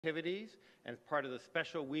activities and part of the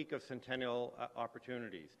special week of Centennial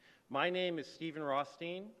Opportunities. My name is Stephen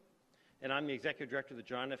Rothstein, and I'm the Executive Director of the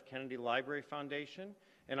John F. Kennedy Library Foundation.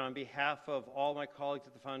 And on behalf of all my colleagues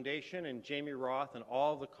at the Foundation and Jamie Roth and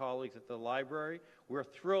all the colleagues at the library, we're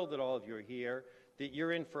thrilled that all of you are here, that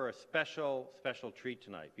you're in for a special treat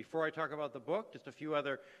tonight. Before I talk about the book, just a few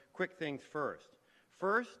other quick things first.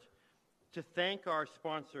 First, to thank our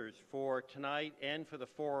sponsors for tonight and for the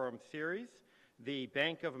Forum series, the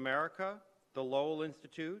Bank of America, the Lowell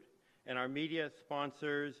Institute, and our media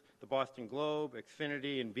sponsors, the Boston Globe,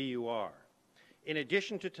 Xfinity, and BUR. In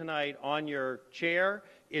addition to tonight, on your chair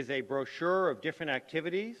is a brochure of different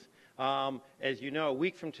activities. As you know, a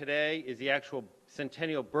week from today is the actual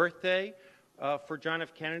centennial birthday for John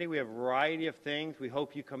F. Kennedy. We have a variety of things. We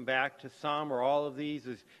hope you come back to some or all of these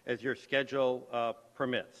as your schedule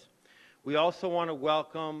permits. We also want to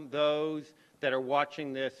welcome those that are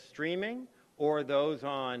watching this streaming or those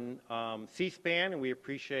on C-SPAN, and we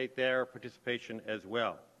appreciate their participation as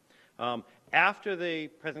well. After the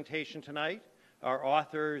presentation tonight, our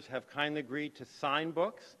authors have kindly agreed to sign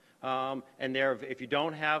books, and if you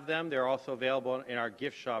don't have them, they're also available in our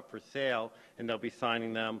gift shop for sale, and they'll be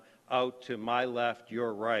signing them out to my left,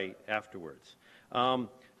 your right afterwards.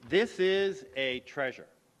 This is a treasure.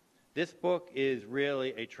 This book is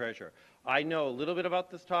really a treasure. I know a little bit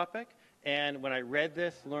about this topic, and when I read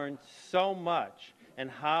this, learned so much,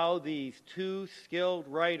 and how these two skilled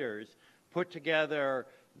writers put together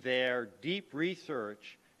their deep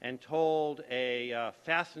research and told a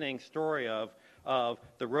fascinating story of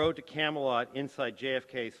the road to Camelot inside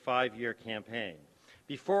JFK's 5-year campaign.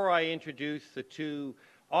 Before I introduce the two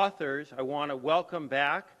authors, I want to welcome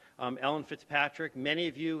back Ellen Fitzpatrick. Many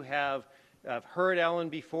of you have heard Ellen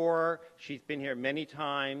before. She's been here many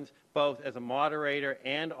times, both as a moderator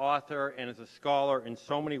and author and as a scholar in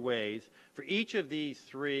so many ways. For each of these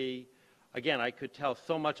three, again, I could tell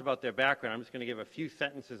so much about their background. I'm just going to give a few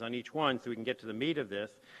sentences on each one so we can get to the meat of this.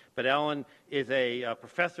 But Ellen is a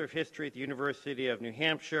professor of history at the University of New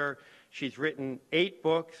Hampshire. She's written 8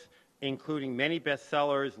 books, including many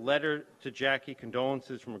bestsellers, Letter to Jackie,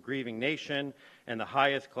 Condolences from a Grieving Nation, and The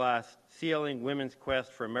Highest Glass Ceiling, Women's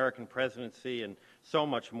Quest for American Presidency, and so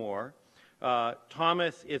much more.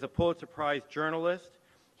 Thomas is a Pulitzer Prize journalist.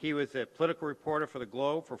 He was a political reporter for the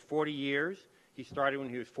Globe for 40 years. He started when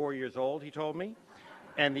he was 4 years old, he told me.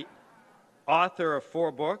 And the author of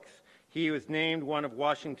 4 books. He was named one of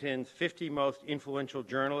Washington's 50 most influential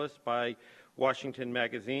journalists by Washington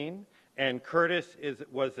Magazine. And Curtis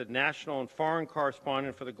was a national and foreign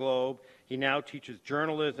correspondent for the Globe. He now teaches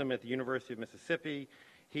journalism at the University of Mississippi.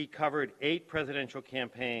 He covered 8 presidential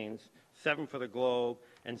campaigns, 7 for the Globe,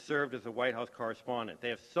 and served as a White House correspondent. They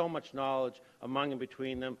have so much knowledge among and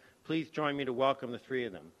between them. Please join me to welcome the 3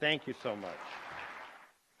 of them. Thank you so much.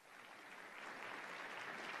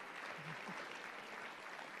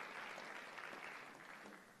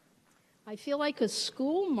 I feel like a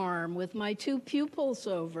school marm with my 2 pupils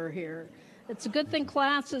over here. It's a good thing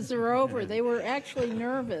classes are over. They were actually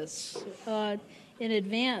nervous in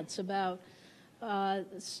advance about,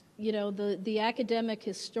 the academic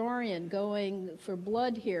historian going for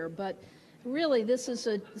blood here. But really, this is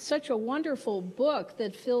such a wonderful book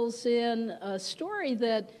that fills in a story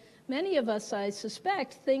that many of us, I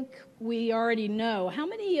suspect, think we already know. How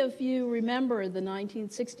many of you remember the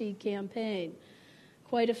 1960 campaign?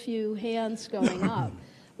 Quite a few hands going up.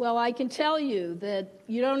 Well, I can tell you that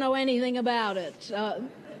you don't know anything about it.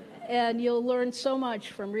 And you'll learn so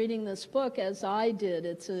much from reading this book, as I did.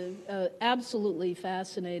 It's an absolutely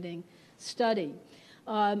fascinating study.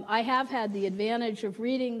 I have had the advantage of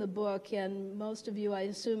reading the book, and most of you, I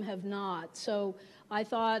assume, have not. So I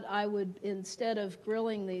thought I would, instead of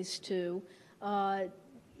grilling these two,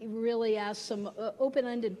 really ask some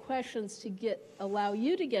open-ended questions to allow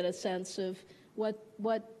you to get a sense of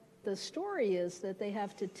what the story is that they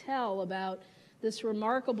have to tell about this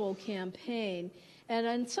remarkable campaign. And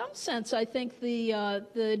in some sense, I think the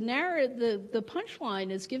punchline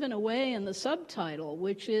is given away in the subtitle,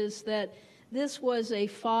 which is that this was a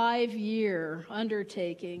 5-year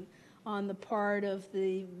undertaking on the part of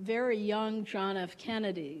the very young John F.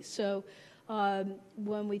 Kennedy. So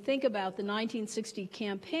when we think about the 1960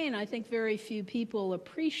 campaign, I think very few people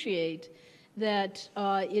appreciate that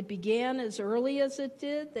it began as early as it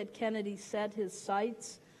did, that Kennedy set his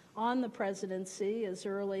sights on the presidency as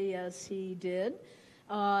early as he did,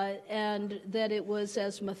 and that it was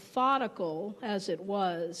as methodical as it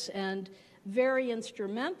was, and very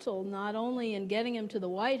instrumental not only in getting him to the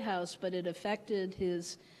White House, but it affected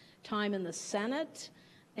his time in the Senate,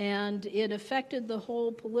 and it affected the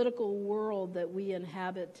whole political world that we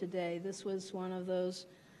inhabit today. This was one of those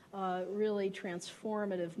really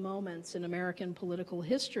transformative moments in American political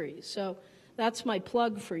history. So that's my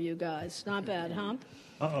plug for you guys. Not bad, huh?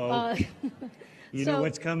 Uh-oh. You know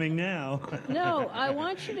what's coming now. No, I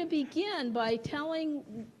want you to begin by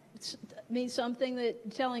telling me something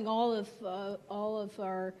telling all of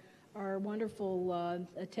our wonderful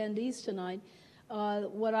attendees tonight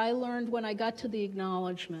what I learned when I got to the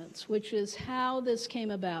acknowledgments, which is how this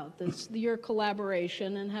came about, your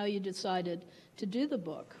collaboration, and how you decided to do the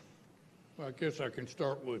book. Well, I guess I can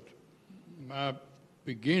start with my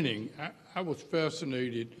beginning. I was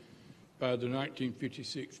fascinated by the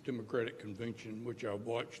 1956 Democratic Convention, which I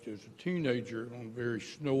watched as a teenager on very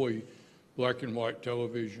snowy black and white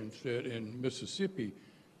television set in Mississippi.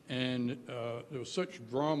 And there was such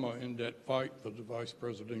drama in that fight for the vice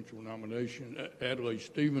presidential nomination. Adlai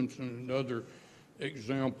Stevenson, another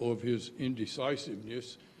example of his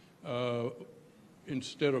indecisiveness,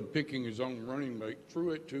 instead of picking his own running mate,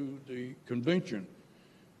 threw it to the convention.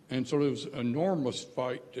 And so there was an enormous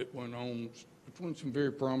fight that went on between some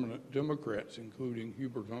very prominent Democrats, including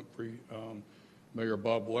Hubert Humphrey, Mayor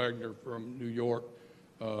Bob Wagner from New York,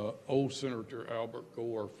 old Senator Albert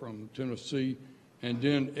Gore from Tennessee, and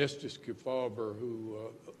then Estes Kefauver, who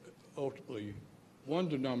ultimately won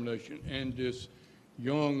the nomination, and this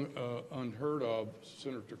young, unheard of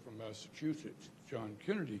senator from Massachusetts, John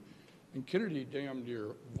Kennedy. And Kennedy damn near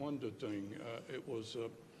won the thing. It was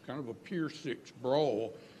kind of a Pier 6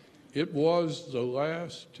 brawl. It was the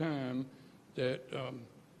last time that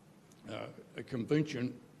a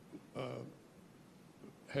convention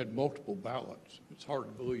had multiple ballots. It's hard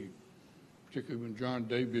to believe, particularly when John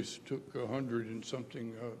Davis took 100 and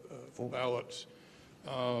something ballots.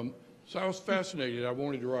 So I was fascinated. I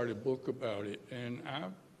wanted to write a book about it, and I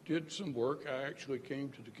did some work. I actually came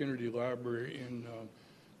to the Kennedy Library in,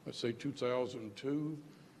 let's say, 2002,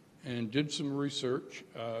 and did some research,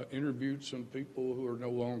 interviewed some people who are no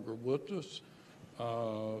longer with us,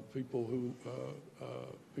 people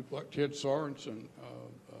like Ted Sorensen,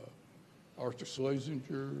 Arthur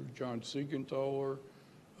Schlesinger, John Siegenthaler,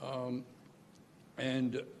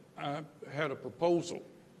 and I had a proposal.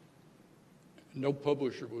 No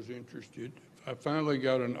publisher was interested. I finally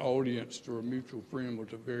got an audience through a mutual friend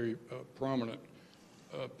with a very prominent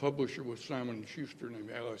publisher with Simon & Schuster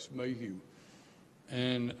named Alice Mayhew.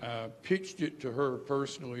 And I pitched it to her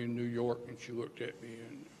personally in New York, and she looked at me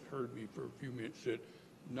and heard me for a few minutes, said,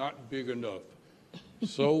 "Not big enough."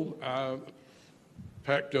 So I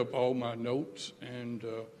packed up all my notes and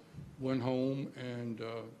went home, and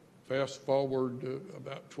fast forward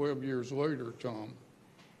about 12 years later, Tom.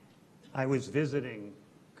 I was visiting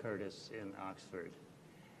Curtis in Oxford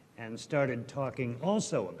and started talking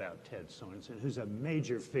also about Ted Sorensen, who's a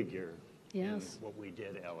major figure in what we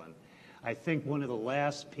did, Ellen. I think one of the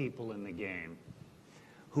last people in the game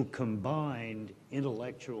who combined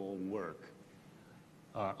intellectual work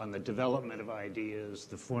on the development of ideas,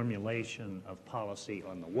 the formulation of policy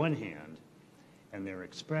on the one hand, and their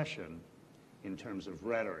expression in terms of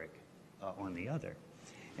rhetoric on the other.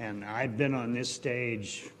 And I've been on this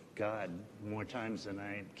stage, God, more times than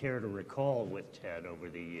I care to recall with Ted over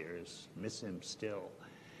the years, miss him still.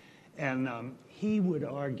 And he would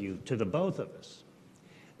argue to the both of us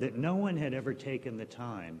that no one had ever taken the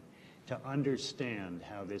time to understand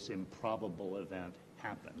how this improbable event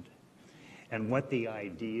happened and what the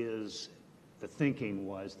ideas, the thinking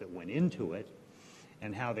was that went into it,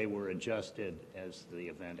 and how they were adjusted as the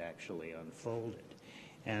event actually unfolded.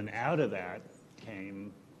 And out of that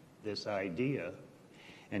came this idea,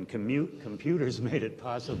 and computers made it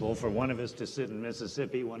possible for one of us to sit in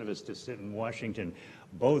Mississippi, one of us to sit in Washington,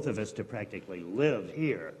 both of us to practically live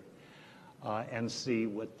here and see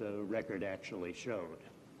what the record actually showed.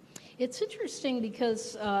 It's interesting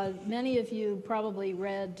because many of you probably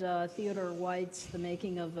read Theodore White's The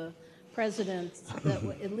Making of a President,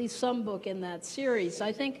 at least some book in that series.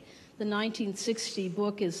 I think the 1960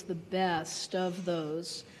 book is the best of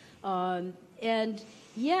those. And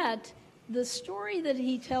yet, the story that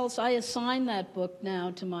he tells, I assign that book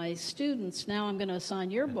now to my students. Now I'm going to assign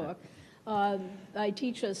your book. I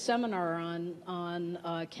teach a seminar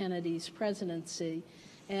on Kennedy's presidency.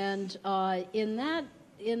 And in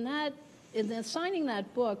assigning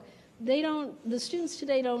that book, the students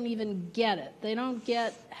today don't even get it. They don't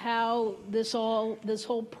get how this whole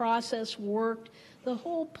process worked, the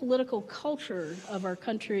whole political culture of our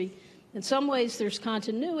country. In some ways there's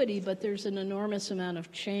continuity, but there's an enormous amount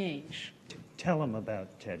of change. Tell them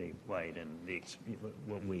about Teddy White and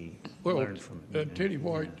what we learned from him. Teddy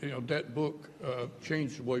White, that book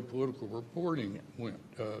changed the way political reporting went.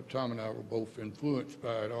 Tom and I were both influenced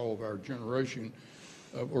by it. All of our generation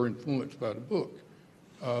were influenced by the book.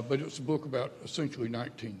 but it was a book about essentially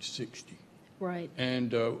 1960. Right.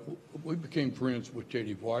 And we became friends with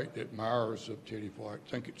Teddy White, admirers of Teddy White. I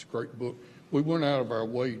think it's a great book. We went out of our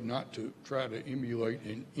way not to try to emulate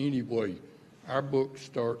in any way. Our book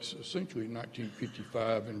starts essentially in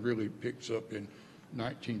 1955 and really picks up in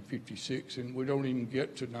 1956, and we don't even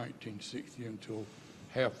get to 1960 until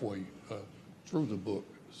halfway through the book.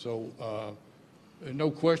 So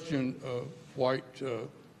no question, White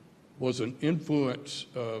was an influence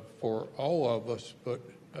for all of us, but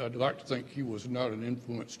I'd like to think he was not an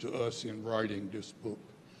influence to us in writing this book.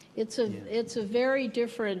 It's a very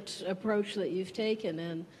different approach that you've taken,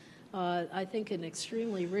 and I think an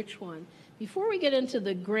extremely rich one. Before we get into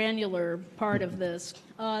the granular part of this,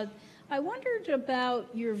 I wondered about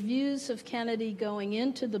your views of Kennedy going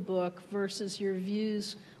into the book versus your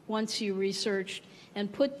views once you researched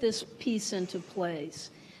and put this piece into place.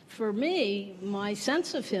 For me, my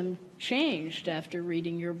sense of him changed after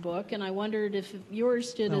reading your book, and I wondered if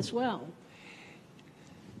yours did as well.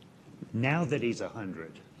 Now that he's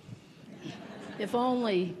 100. If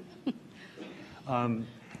only.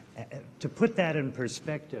 To put that in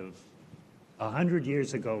perspective, 100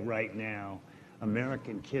 years ago right now,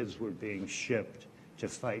 American kids were being shipped to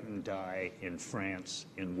fight and die in France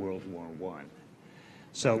in World War I.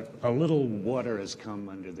 So a little water has come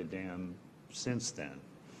under the dam since then.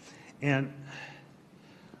 And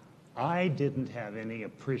I didn't have any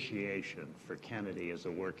appreciation for Kennedy as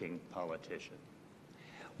a working politician.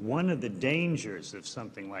 One of the dangers of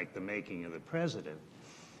something like the making of the president,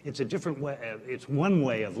 it's a different way, it's one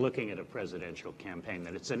way of looking at a presidential campaign,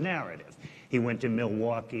 that it's a narrative. He went to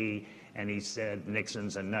Milwaukee and he said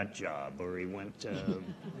Nixon's a nut job, or he went to,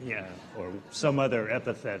 yeah, or some other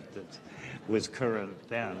epithet that was current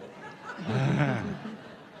then.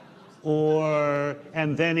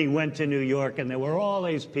 And then he went to New York and there were all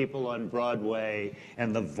these people on Broadway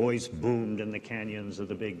and the voice boomed in the canyons of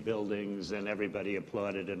the big buildings and everybody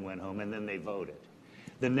applauded and went home, and then they voted.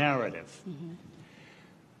 The narrative. Mm-hmm.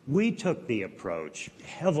 We took the approach,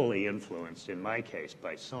 heavily influenced in my case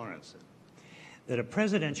by Sorensen, that a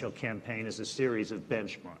presidential campaign is a series of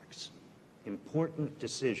benchmarks, important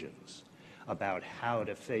decisions about how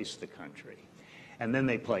to face the country, and then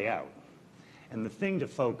they play out. And the thing to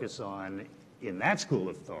focus on in that school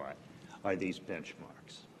of thought are these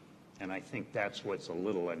benchmarks. And I think that's what's a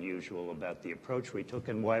little unusual about the approach we took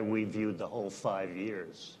and why we viewed the whole 5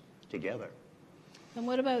 years together. And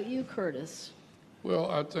what about you, Curtis? Well,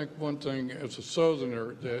 I think one thing as a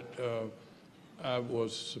Southerner that I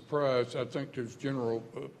was surprised. I think there's general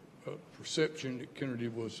perception that Kennedy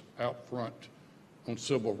was out front on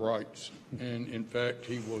civil rights, and in fact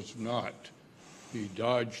he was not. He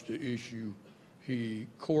dodged the issue. He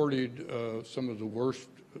courted some of the worst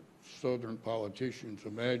Southern politicians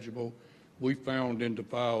imaginable. We found in the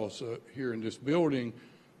files here in this building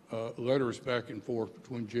letters back and forth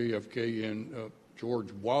between JFK and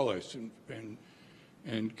George Wallace,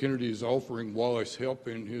 and Kennedy is offering Wallace help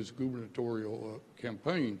in his gubernatorial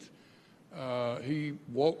campaigns. He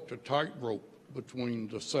walked a tightrope between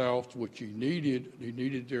the South, which he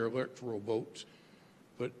needed their electoral votes,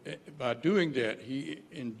 but by doing that, he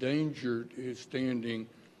endangered his standing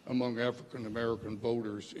among African American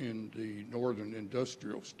voters in the northern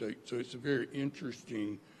industrial states. So it's a very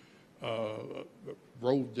interesting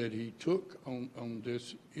road that he took on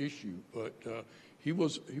this issue, but he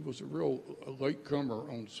was a real latecomer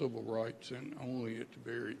on civil rights, and only at the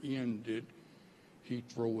very end did he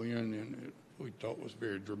throw in, and we thought was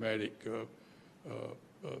very dramatic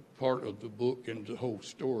part of the book and the whole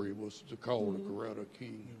story was the call to Coretta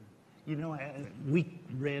King. You know, we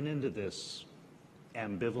ran into this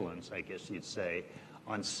ambivalence, I guess you'd say,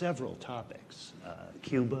 on several topics.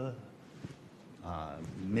 Cuba,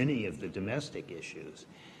 many of the domestic issues.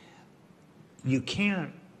 You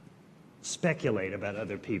can't speculate about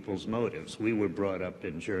other people's motives. We were brought up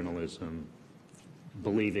in journalism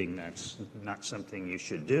believing that's not something you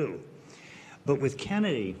should do. But with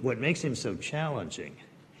Kennedy, what makes him so challenging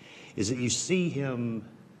is that you see him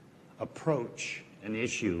approach an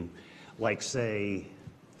issue like, say,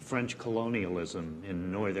 French colonialism in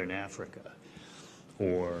northern Africa,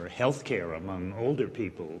 or healthcare among older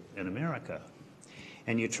people in America.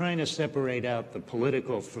 And you're trying to separate out the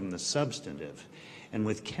political from the substantive. And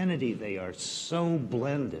with Kennedy, they are so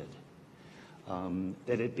blended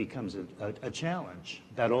that it becomes a challenge.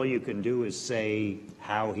 That all you can do is say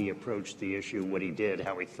how he approached the issue, what he did,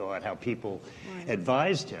 how he thought, how people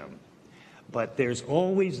advised him. But there's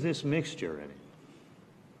always this mixture in it.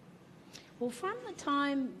 Well, from the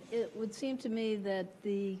time, it would seem to me that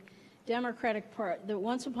the Democratic part, that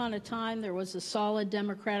once upon a time there was a solid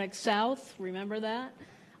Democratic South, remember that?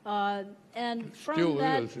 And from Still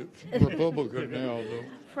that, is. It's Republican now, though.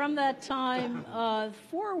 From that time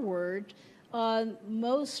forward,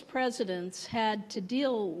 most presidents had to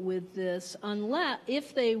deal with this unless,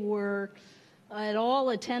 if they were at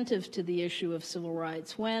all attentive to the issue of civil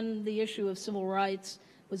rights. When the issue of civil rights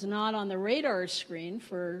was not on the radar screen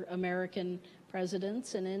for American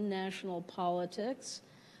presidents and in national politics,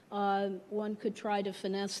 one could try to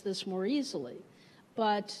finesse this more easily.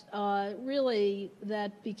 But really,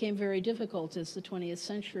 that became very difficult as the 20th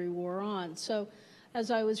century wore on. So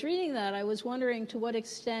as I was reading that, I was wondering to what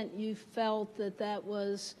extent you felt that that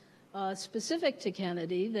was specific to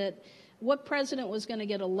Kennedy, that what president was going to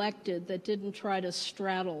get elected that didn't try to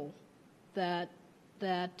straddle that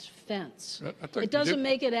fence. It doesn't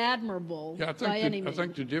make it admirable by any means. I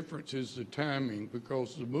think the difference is the timing,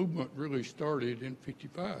 because the movement really started in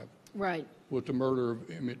 '55. Right. With the murder of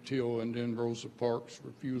Emmett Till and then Rosa Parks'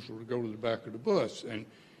 refusal to go to the back of the bus. And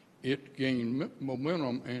it gained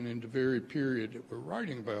momentum, and in the very period that we're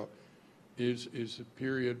writing about is a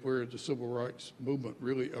period where the civil rights movement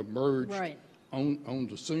really emerged on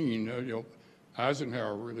the scene.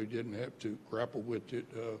 Eisenhower really didn't have to grapple with it.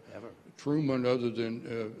 Truman, other than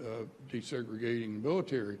desegregating the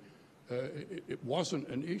military, it wasn't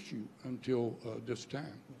an issue until this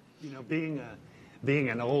time. You know, being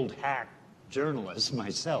an old hack journalist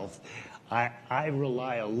myself, I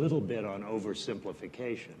rely a little bit on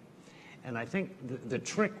oversimplification. And I think the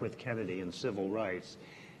trick with Kennedy and civil rights,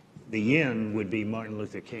 the yin would be Martin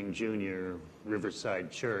Luther King Jr.,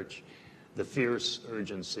 Riverside Church, the fierce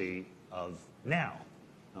urgency of now,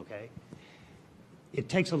 okay? It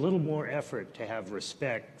takes a little more effort to have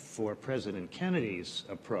respect for President Kennedy's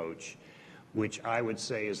approach, which I would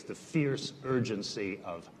say is the fierce urgency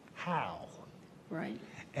of how. Right.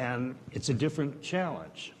 And it's a different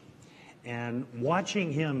challenge. And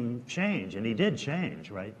watching him change, and he did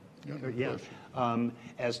change, right? Yeah.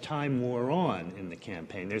 As time wore on in the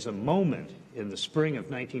campaign, there's a moment in the spring of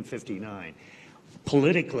 1959.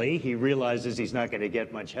 Politically, he realizes he's not going to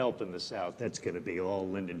get much help in the South. That's going to be all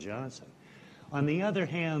Lyndon Johnson. On the other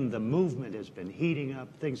hand, the movement has been heating up.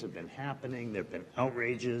 Things have been happening. There have been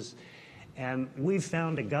outrages. And we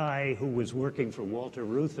found a guy who was working for Walter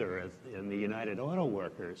Reuther in the United Auto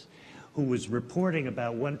Workers, who was reporting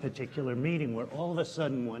about one particular meeting where all of a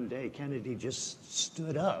sudden one day Kennedy just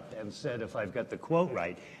stood up and said, if I've got the quote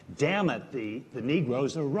right, damn it, the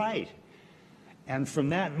Negroes are right. And from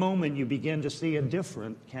that moment, you begin to see a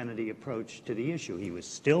different Kennedy approach to the issue. He was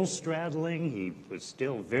still straddling. He was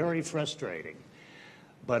still very frustrating.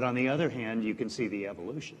 But on the other hand, you can see the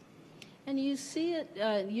evolution. And you see it,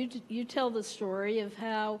 you tell the story of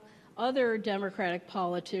how other Democratic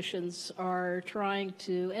politicians are trying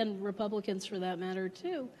to, and Republicans for that matter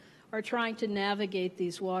too, are trying to navigate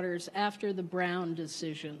these waters after the Brown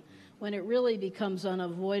decision, when it really becomes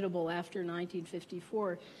unavoidable after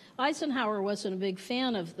 1954. Eisenhower wasn't a big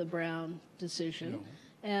fan of the Brown decision. No.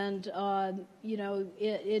 And, you know,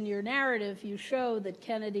 in your narrative, you show that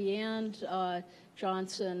Kennedy and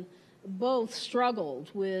Johnson both struggled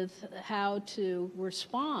with how to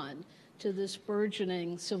respond to this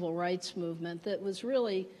burgeoning civil rights movement that was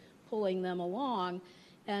really pulling them along.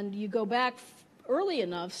 And you go back early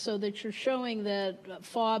enough so that you're showing that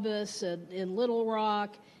Faubus in Little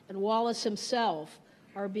Rock and Wallace himself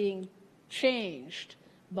are being changed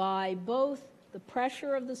by both the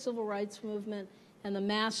pressure of the civil rights movement and the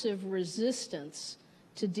massive resistance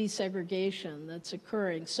to desegregation that's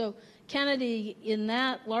occurring. So Kennedy, in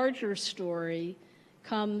that larger story,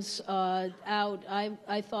 comes out,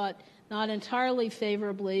 I thought, not entirely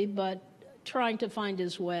favorably, but trying to find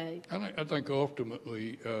his way. I think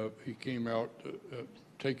ultimately he came out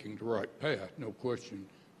taking the right path, no question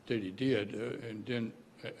that he did. And then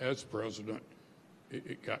as president,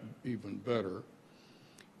 it got even better.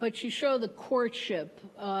 But you show the courtship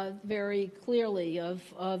very clearly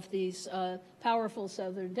of these powerful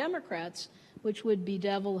Southern Democrats, which would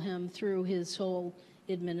bedevil him through his whole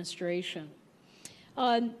administration.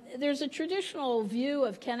 There's a traditional view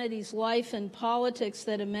of Kennedy's life and politics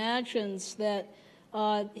that imagines that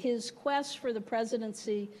his quest for the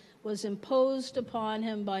presidency was imposed upon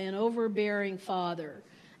him by an overbearing father,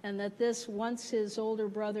 and that this, once his older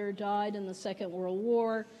brother died in the Second World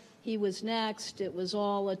War, he was next. It was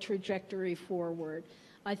all a trajectory forward.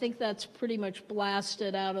 I think that's pretty much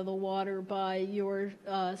blasted out of the water by your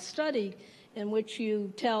study, in which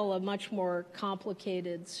you tell a much more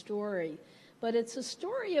complicated story. But it's a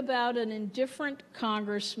story about an indifferent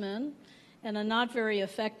congressman and a not very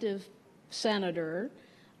effective senator,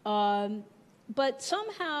 but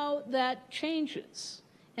somehow that changes,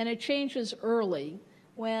 and it changes early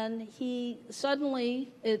when he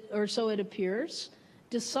suddenly, or so it appears,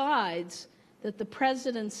 decides that the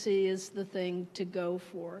presidency is the thing to go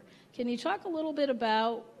for. Can you talk a little bit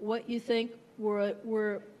about what you think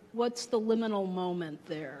what's the liminal moment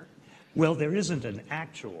there? Well, there isn't an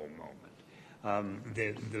actual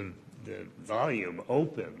moment. The volume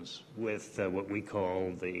opens with what we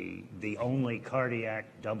call the only cardiac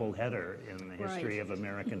doubleheader in the history of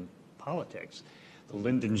American politics. The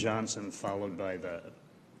Lyndon Johnson followed by the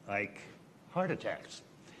Ike heart attacks.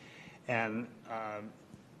 And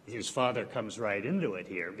his father comes right into it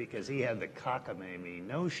here because he had the cockamamie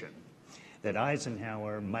notion that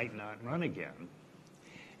Eisenhower might not run again.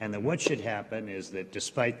 And that what should happen is that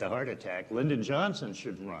despite the heart attack, Lyndon Johnson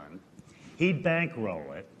should run, he'd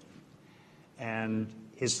bankroll it, and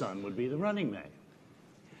his son would be the running mate.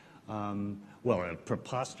 Well, a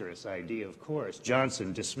preposterous idea, of course.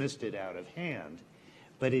 Johnson dismissed it out of hand,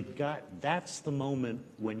 but that's the moment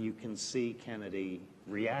when you can see Kennedy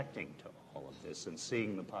reacting to all of this and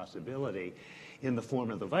seeing the possibility in the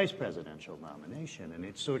form of the vice presidential nomination, and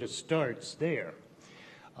it sort of starts there.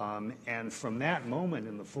 And from that moment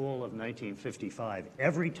in the fall of 1955,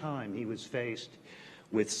 every time he was faced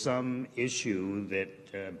with some issue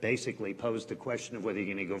that basically posed the question of whether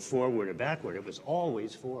you're going to go forward or backward, it was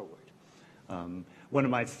always forward. One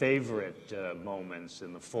of my favorite moments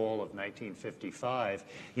in the fall of 1955,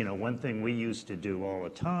 one thing we used to do all the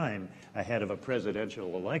time ahead of a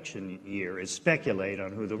presidential election year is speculate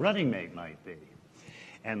on who the running mate might be.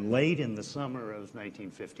 And late in the summer of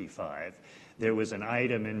 1955, there was an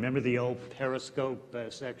item, and remember the old Periscope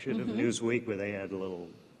section of Newsweek where they had a little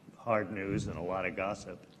hard news and a lot of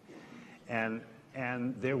gossip? And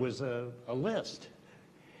there was a list.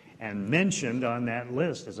 And mentioned on that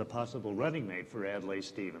list as a possible running mate for Adlai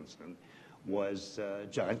Stevenson was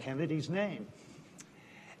John Kennedy's name.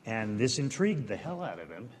 And this intrigued the hell out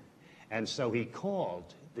of him. And so he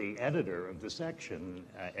called the editor of the section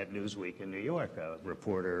at Newsweek in New York, a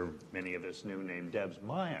reporter many of us knew named Debs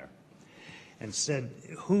Meyer, and said,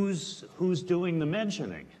 who's doing the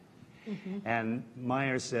mentioning? And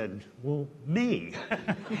Meyer said, well, me,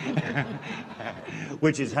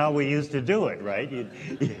 which is how we used to do it, right?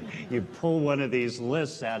 You'd pull one of these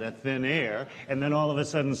lists out of thin air, and then all of a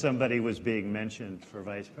sudden somebody was being mentioned for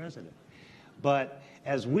vice president. But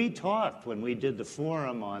as we talked when we did the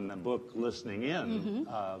forum on the book Listening In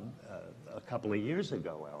a couple of years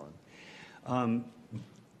ago, Ellen,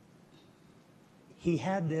 he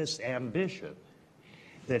had this ambition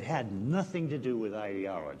that had nothing to do with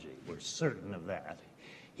ideology. We're certain of that.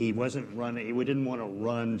 He wasn't running, he didn't want to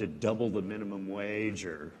run to double the minimum wage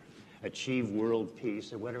or achieve world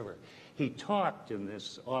peace or whatever. He talked in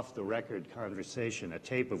this off-the-record conversation, a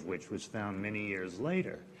tape of which was found many years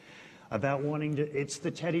later, about wanting to, it's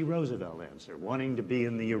the Teddy Roosevelt answer, wanting to be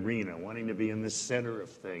in the arena, wanting to be in the center of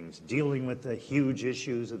things, dealing with the huge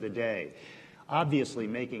issues of the day, obviously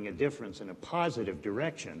making a difference in a positive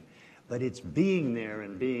direction, but it's being there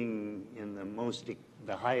and being in the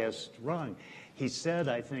highest rung. He said,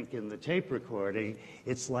 I think in the tape recording,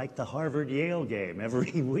 it's like the Harvard-Yale game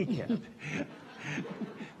every weekend.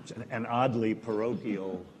 An oddly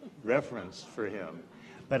parochial reference for him.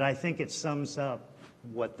 But I think it sums up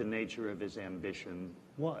what the nature of his ambition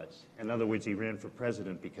was. In other words, he ran for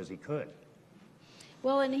president because he could.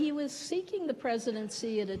 Well, and he was seeking the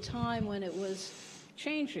presidency at a time when it was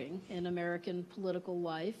changing in American political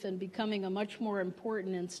life and becoming a much more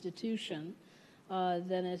important institution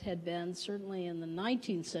than it had been, certainly in the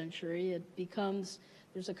 19th century.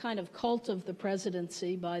 There's a kind of cult of the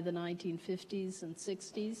presidency by the 1950s and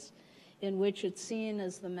 60s, in which it's seen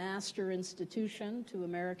as the master institution to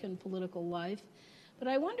American political life. But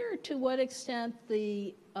I wonder to what extent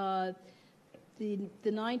the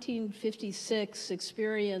 1956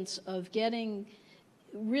 experience of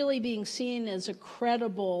really being seen as a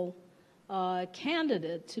credible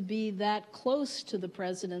candidate to be that close to the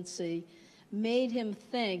presidency made him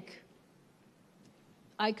think,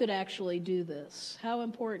 I could actually do this. How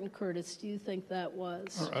important, Curtis, do you think that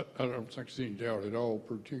was? I don't think there's any doubt at all,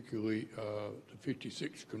 particularly the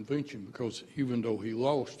 56 convention, because even though he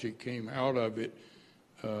lost, he came out of it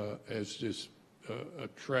as this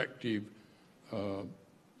attractive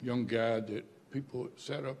young guy that people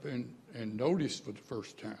sat up and noticed for the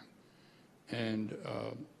first time. And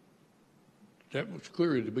that was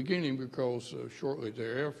clear at the beginning because shortly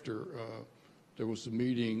thereafter, there was a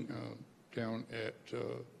meeting down at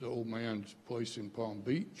the old man's place in Palm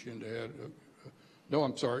Beach, and they had no,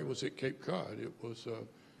 I'm sorry, it was at Cape Cod. It was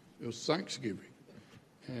Thanksgiving,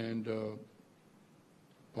 and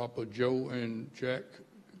Papa Joe and Jack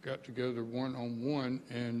got together one-on-one,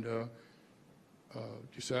 and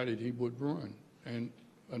decided he would run and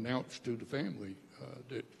announced to the family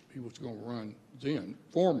that he was going to run then,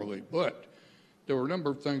 formally. But there were a number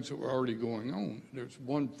of things that were already going on. There's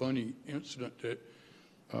one funny incident that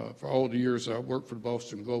for all the years I worked for the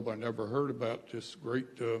Boston Globe, I never heard about this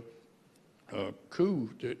great coup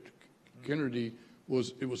that Kennedy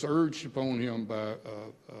it was urged upon him by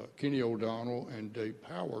Kenny O'Donnell and Dave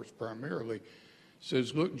Powers primarily.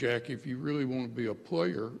 Says, look, Jack, if you really want to be a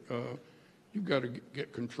player, you've got to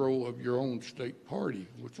get control of your own state party,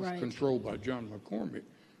 which was controlled by John McCormick.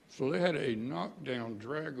 So they had a knockdown,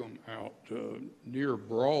 drag 'em out near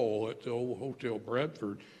brawl at the old Hotel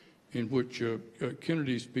Bradford, in which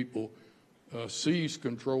Kennedy's people seized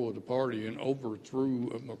control of the party and overthrew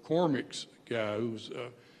McCormick's guy, who was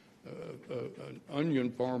an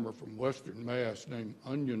onion farmer from Western Mass named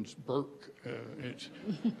Onions Burke. It's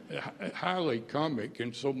highly comic,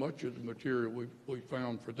 and so much of the material we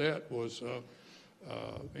found for that was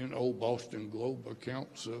in old Boston Globe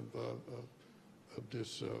accounts of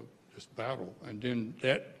this battle. And then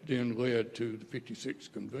that led to the '56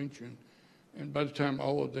 convention. And by the time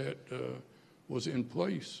all of that was in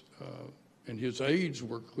place, and his aides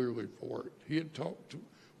were clearly for it, he had talked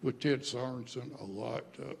with Ted Sorensen a lot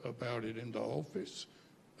about it in the office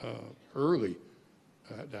early.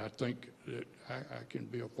 I think that I can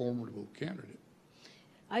be a formidable candidate.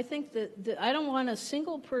 I think that I don't want a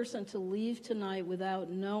single person to leave tonight without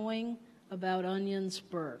knowing about Onions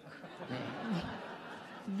Burke. Yeah.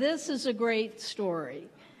 This is a great story.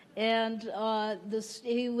 And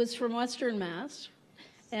he was from Western Mass.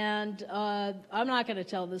 And I'm not going to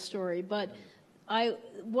tell this story, but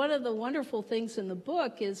one of the wonderful things in the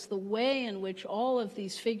book is the way in which all of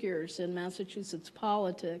these figures in Massachusetts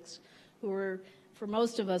politics, who are, for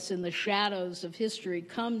most of us, in the shadows of history,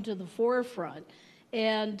 come to the forefront.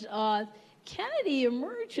 And Kennedy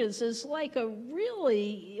emerges as like a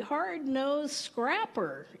really hard-nosed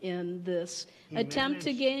scrapper in this attempt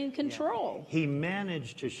to gain control. Yeah. He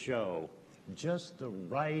managed to show just the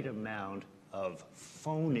right amount of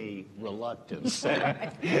phony reluctance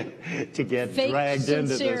to get Fake dragged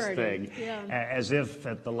sincerity. into this thing, as if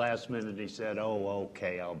at the last minute he said, "Oh,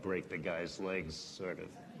 okay, I'll break the guy's legs," sort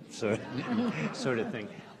of thing.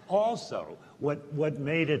 Also, what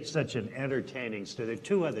made it such an entertaining story, there are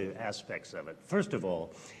two other aspects of it. First of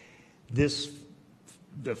all,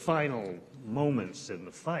 the final moments in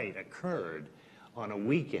the fight occurred on a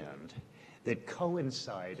weekend that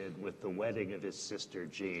coincided with the wedding of his sister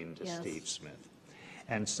Jean to Steve Smith.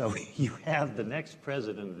 And so you have the next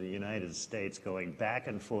president of the United States going back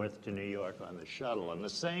and forth to New York on the shuttle on the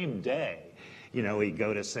same day. You know, he'd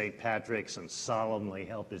go to St. Patrick's and solemnly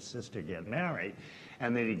help his sister get married.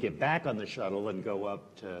 And then he'd get back on the shuttle and go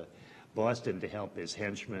up to Boston to help his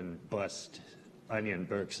henchman bust Onion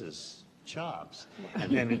Burke's chops.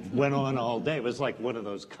 And then it went on all day. It was like one of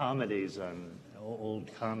those comedies on old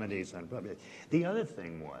comedies on Broadway. The other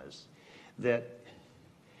thing was that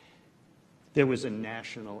there was a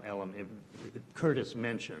national element. Curtis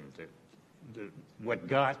mentioned that what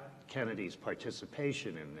got Kennedy's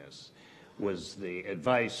participation in this was the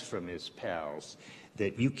advice from his pals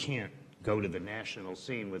that you can't go to the national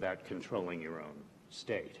scene without controlling your own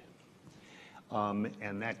state.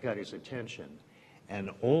 And that got his attention. And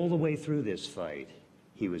all the way through this fight,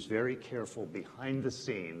 he was very careful behind the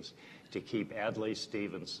scenes to keep Adlai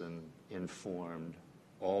Stevenson informed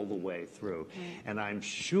all the way through. And I'm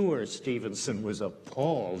sure Stevenson was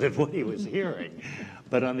appalled at what he was hearing.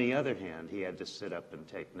 But on the other hand, he had to sit up and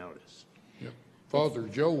take notice. Yep. Father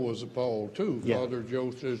Joe was appalled too. Yeah. Father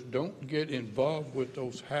Joe says, don't get involved with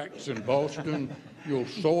those hacks in Boston. You'll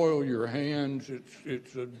soil your hands.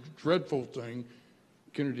 It's a dreadful thing.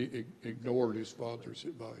 Kennedy ignored his father's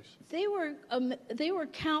advice. They were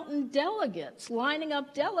counting delegates, lining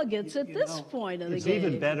up delegates at this point of the game. It's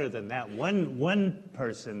even better than that. One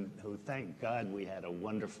person who, thank God, we had a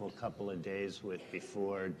wonderful couple of days with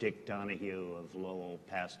before Dick Donahue of Lowell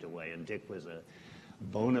passed away, and Dick was a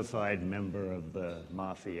bona fide member of the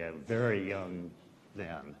Mafia, very young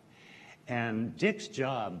then. And Dick's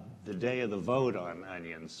job the day of the vote on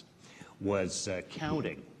Onions was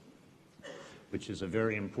counting, which is a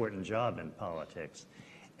very important job in politics.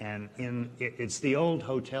 And it's the old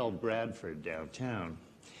Hotel Bradford downtown.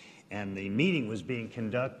 And the meeting was being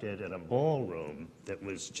conducted at a ballroom that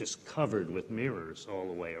was just covered with mirrors all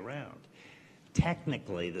the way around.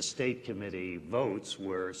 Technically, the state committee votes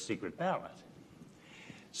were secret ballot.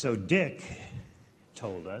 So Dick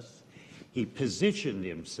told us he positioned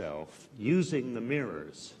himself using the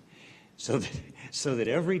mirrors so that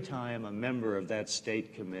every time a member of that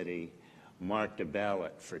state committee marked a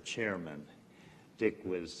ballot for chairman, Dick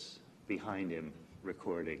was behind him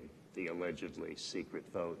recording the allegedly secret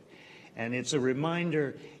vote. And it's a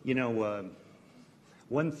reminder, you know,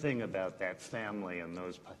 one thing about that family and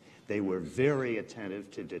those, they were very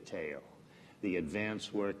attentive to detail. The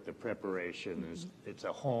advance work, the preparation, it's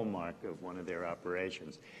a hallmark of one of their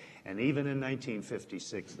operations. And even in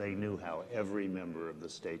 1956, they knew how every member of the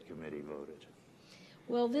state committee voted.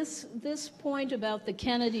 Well, this point about the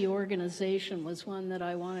Kennedy organization was one that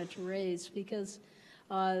I wanted to raise because,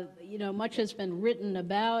 you know, much has been written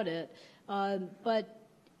about it, and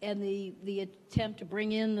the attempt to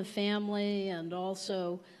bring in the family, and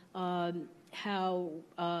also how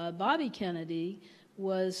Bobby Kennedy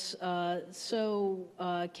was so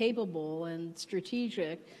capable and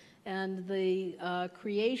strategic, and the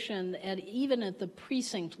creation, even at the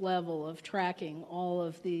precinct level, of tracking all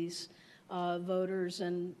of these voters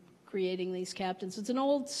and creating these captains. It's an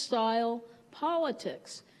old style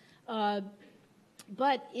politics.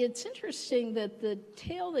 But it's interesting that the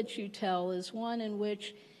tale that you tell is one in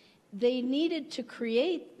which they needed to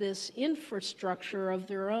create this infrastructure of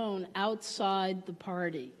their own outside the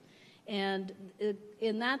party. And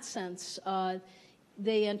in that sense,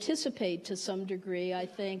 they anticipate to some degree, I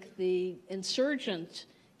think, the insurgent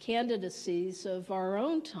candidacies of our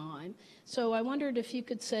own time. So I wondered if you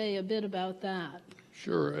could say a bit about that.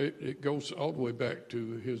 Sure. It goes all the way back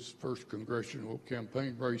to his first congressional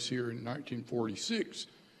campaign race here in 1946,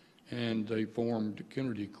 and they formed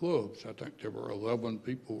Kennedy clubs. I think there were 11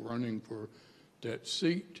 people running for that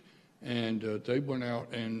seat, and they went out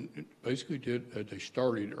and basically they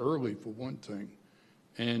started early, for one thing,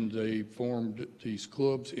 and they formed these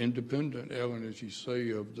clubs independent, Ellen, as you say,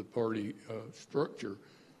 of the party structure,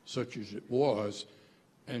 such as it was.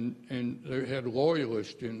 And they had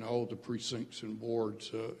loyalists in all the precincts and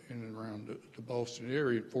wards in and around the Boston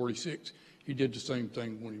area. In 46, he did the same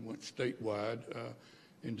thing when he went statewide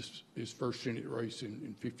in his first Senate race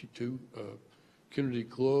in 52. Kennedy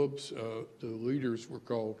clubs, the leaders were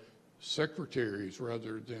called secretaries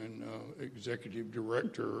rather than executive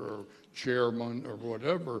director or chairman or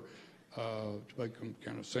whatever, to make them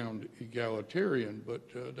kind of sound egalitarian. But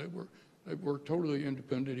they were totally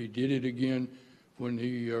independent. He did it again when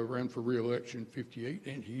he ran for re-election in 58,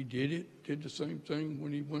 and he did the same thing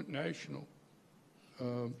when he went national.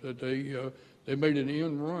 That they made an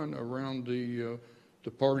end run around the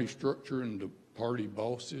party structure and the party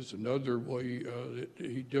bosses. Another way that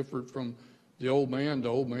he differed from the old man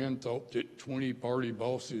thought that 20 party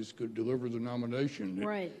bosses could deliver the nomination.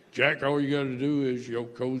 Right. Jack, all you got to do is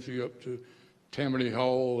cozy up to Tammany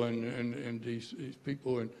Hall and these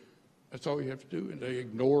people, and that's all you have to do. And they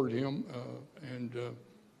ignored him and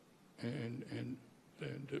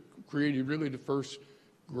created really the first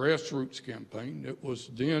grassroots campaign that was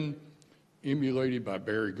then emulated by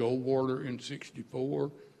Barry Goldwater in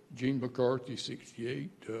 64, Gene McCarthy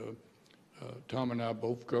 68. Tom and I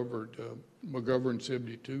both covered McGovern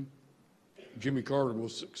 72. Jimmy Carter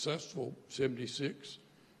was successful 76.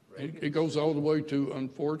 It goes all the way to,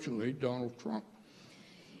 unfortunately, Donald Trump.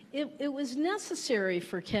 It was necessary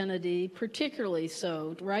for Kennedy, particularly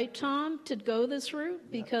so, right, Tom, to go this route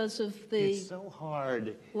because of the it's so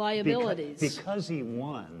hard liabilities. Because he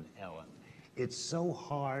won, Ellen, it's so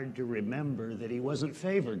hard to remember that he wasn't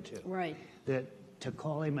favored to. Right. That to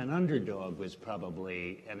call him an underdog was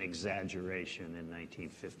probably an exaggeration in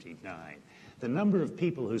 1959. The number of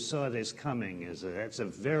people who saw this coming that's a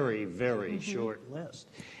very, very short list.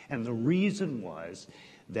 And the reason was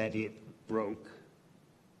that it broke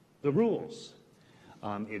the rules.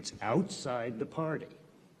 It's outside the party.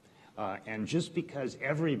 And just because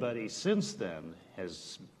everybody since then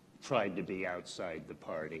has tried to be outside the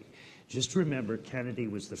party, just remember Kennedy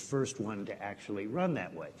was the first one to actually run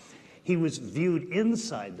that way. He was viewed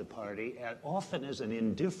inside the party often as an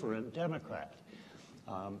indifferent Democrat.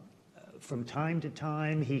 From time to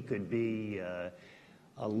time, he could be a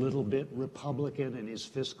little bit Republican in his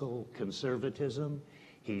fiscal conservatism.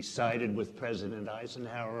 He sided with President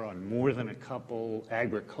Eisenhower on more than a couple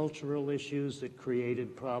agricultural issues that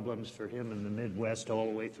created problems for him in the Midwest all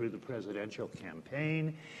the way through the presidential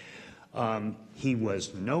campaign. He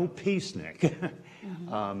was no peacenik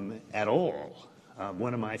at all.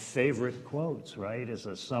 One of my favorite quotes, right, is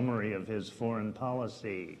a summary of his foreign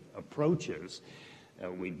policy approaches.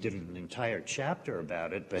 We did an entire chapter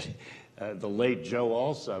about it, but the late Joe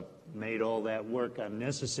Alsop made all that work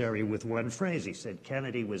unnecessary with one phrase. He said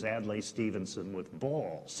Kennedy was Adlai Stevenson with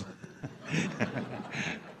balls,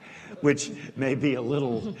 which may be a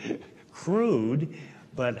little crude,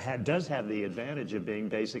 but does have the advantage of being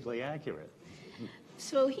basically accurate.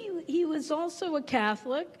 So he was also a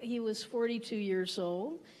Catholic. He was 42 years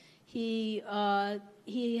old. He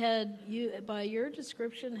he had, by your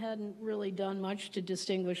description, hadn't really done much to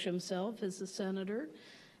distinguish himself as a senator.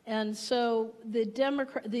 And so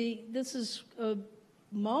this is a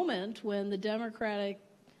moment when the Democratic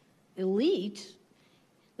elite,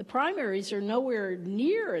 the primaries are nowhere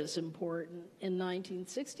near as important in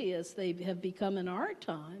 1960 as they have become in our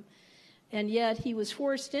time. And yet he was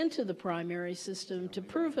forced into the primary system to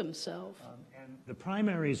prove himself. And the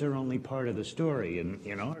primaries are only part of the story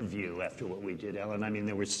in our view after what we did, Ellen. I mean,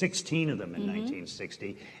 there were 16 of them in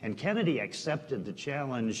 1960, and Kennedy accepted the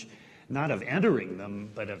challenge not of entering them,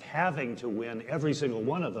 but of having to win every single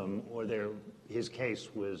one of them, or his case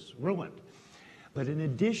was ruined. But in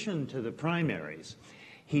addition to the primaries,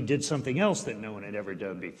 he did something else that no one had ever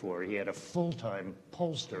done before. He had a full-time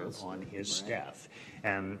pollster on his staff.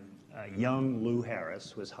 And young Lou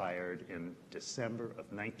Harris was hired in December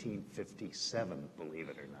of 1957, believe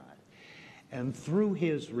it or not. And through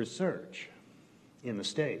his research in the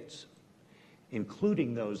states,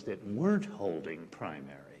 including those that weren't holding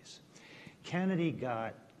primaries, Kennedy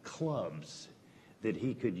got clubs that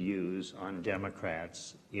he could use on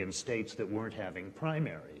Democrats in states that weren't having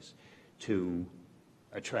primaries to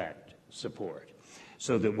attract support.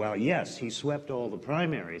 So that while, yes, he swept all the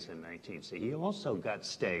primaries in 1960, he also got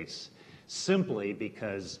states simply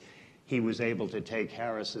because he was able to take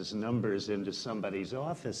Harris's numbers into somebody's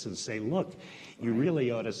office and say, look, you really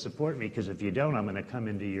ought to support me, because if you don't, I'm going to come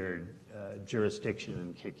into your jurisdiction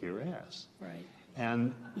and kick your ass. Right.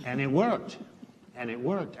 And it worked. And it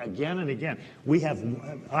worked again and again. We have,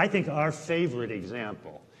 I think our favorite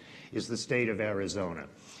example is the state of Arizona,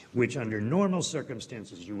 which under normal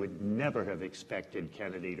circumstances you would never have expected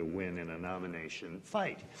Kennedy to win in a nomination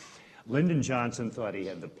fight. Lyndon Johnson thought he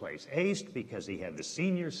had the place aced because he had the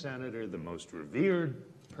senior senator, the most revered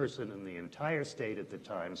person in the entire state at the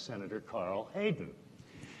time, Senator Carl Hayden.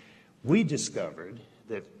 We discovered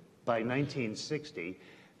that by 1960,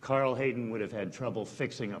 Carl Hayden would have had trouble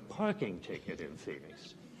fixing a parking ticket in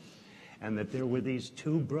Phoenix, and that there were these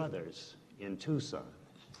two brothers in Tucson,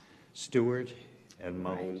 Stuart and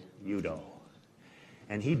Mo Udall.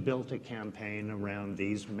 And he built a campaign around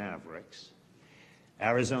these mavericks.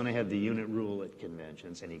 Arizona had the unit rule at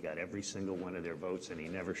conventions, and he got every single one of their votes, and he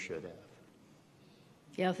never should have.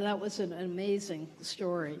 Yeah, that was an amazing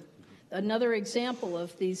story. Another example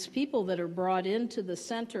of these people that are brought into the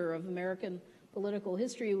center of American political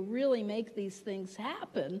history who really make these things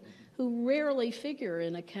happen, who rarely figure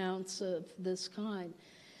in accounts of this kind.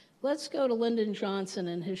 Let's go to Lyndon Johnson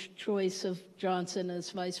and his choice of Johnson as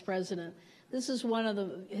vice president. This is one of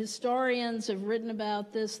the historians have written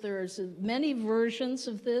about this. There's many versions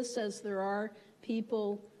of this as there are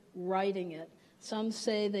people writing it. Some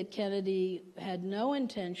say that Kennedy had no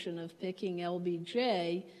intention of picking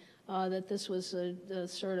LBJ, that this was a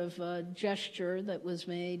sort of a gesture that was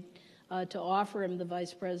made to offer him the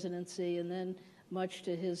vice presidency, and then, much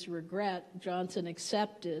to his regret, Johnson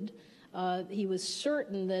accepted. He was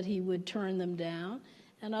certain that he would turn them down,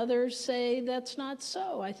 and others say that's not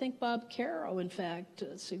so. I think Bob Caro, in fact,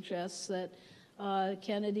 suggests that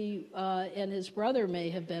Kennedy and his brother may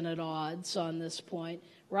have been at odds on this point.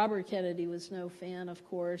 Robert Kennedy was no fan, of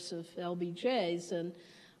course, of LBJ's,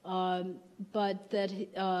 but that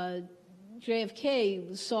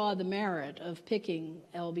JFK saw the merit of picking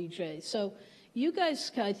LBJ. So you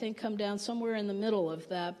guys, I think, come down somewhere in the middle of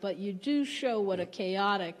that, but you do show what a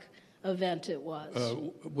chaotic event it was.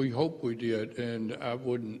 We hope we did, and I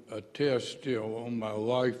wouldn't attest still on my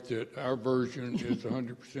life that our version is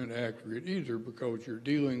 100% accurate either, because you're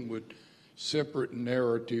dealing with separate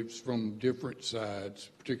narratives from different sides,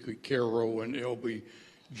 particularly Caro and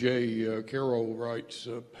LBJ. Caro writes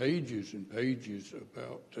pages and pages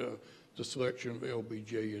about the selection of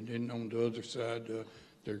LBJ, and then on the other side,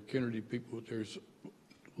 there are Kennedy people. There's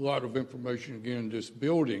a lot of information, again, in this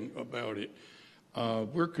building about it.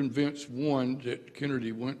 We're convinced, one, that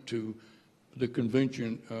Kennedy went to the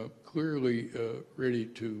convention clearly ready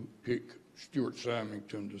to pick Stuart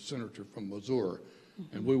Symington, the senator from Missouri,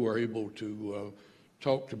 and we were able to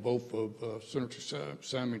talk to both of Senator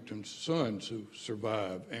Symington's sons who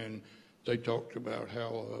survived, and they talked about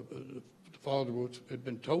how the father had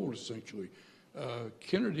been told, essentially,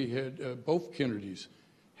 both Kennedys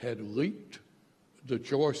had leaked the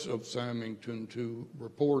choice of Symington to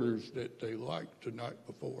reporters that they liked the night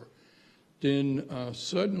before. Then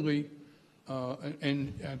suddenly,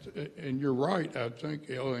 and you're right, I think,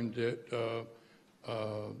 Ellen, that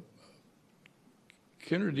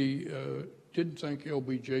Kennedy didn't think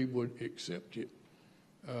LBJ would accept it.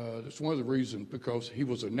 That's one of the reasons, because he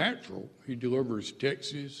was a natural. He delivers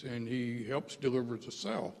Texas, and he helps deliver the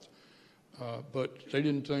South. But they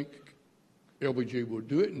didn't think LBJ would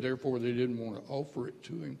do it, and therefore they didn't want to offer it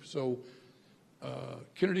to him. So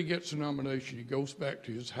Kennedy gets the nomination. He goes back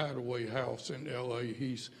to his hideaway house in L.A.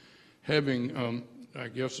 He's having, I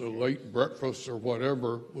guess, a late breakfast or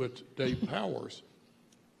whatever with Dave Powers.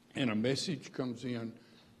 And a message comes in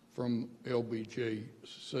from LBJ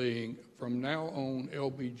saying, from now on,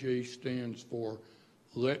 LBJ stands for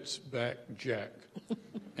Let's Back Jack.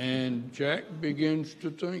 And Jack begins to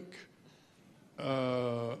think,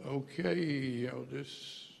 okay,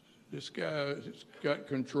 this guy has got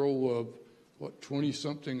control of,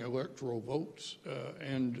 20-something electoral votes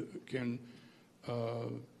and can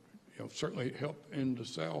certainly help in the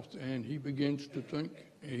South. And he begins to think.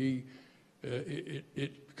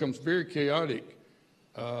 It becomes very chaotic.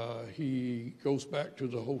 He goes back to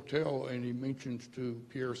the hotel and he mentions to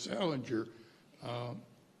Pierre Salinger,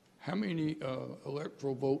 how many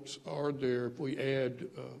electoral votes are there if we add,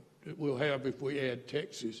 we'll have if we add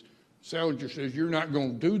Texas? Salinger says, you're not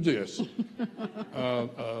going to do this.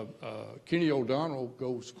 Kenny O'Donnell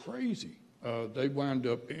goes crazy. They wind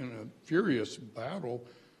up in a furious battle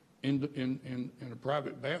in a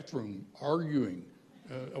private bathroom arguing.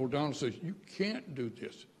 O'Donnell says, you can't do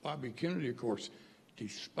this. Bobby Kennedy, of course,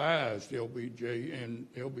 despised LBJ, and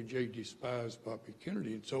LBJ despised Bobby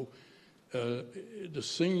Kennedy. And so the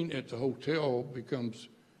scene at the hotel becomes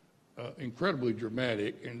incredibly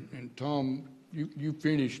dramatic. And Tom, you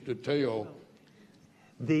finished the tale.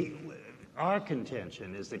 Our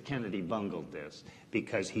contention is that Kennedy bungled this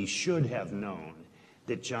because he should have known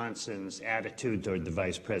that Johnson's attitude toward the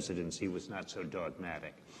vice presidency was not so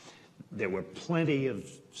dogmatic. There were plenty of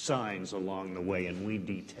signs along the way, and we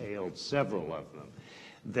detailed several of them,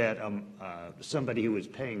 that somebody who was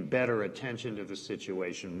paying better attention to the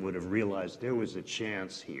situation would have realized there was a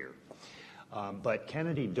chance here. But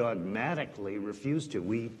Kennedy dogmatically refused to.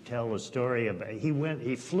 We tell a story about,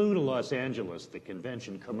 he flew to Los Angeles, the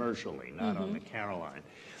convention, commercially, not on the Caroline.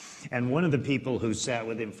 And one of the people who sat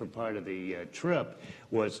with him for part of the trip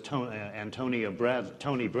was Tony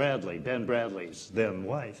Bradley, Ben Bradley's then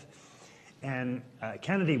wife. And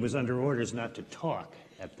Kennedy was under orders not to talk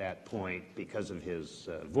at that point because of his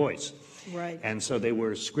voice. Right. And so they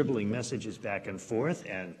were scribbling messages back and forth,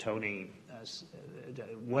 and Tony,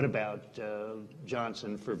 what about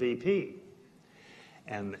Johnson for VP?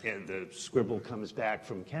 And the scribble comes back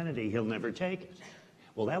from Kennedy, he'll never take it.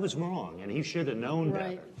 Well, that was wrong, and he should have known better.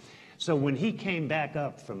 Right. So when he came back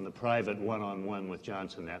up from the private one-on-one with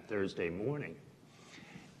Johnson that Thursday morning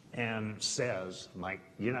and says, Mike,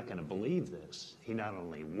 you're not going to believe this. He not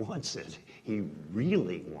only wants it, he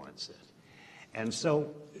really wants it. And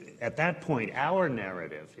so at that point, our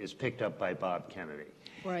narrative is picked up by Bob Kennedy.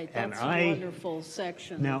 Right, that's a wonderful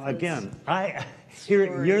section. Now, again,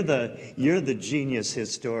 you're the genius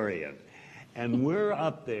historian, and we're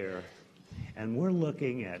up there, and we're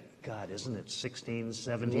looking at, God, isn't it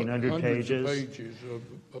 1,700 pages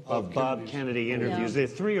of Bob Kennedy interviews? Yeah.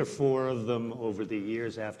 There are 3 or 4 of them over the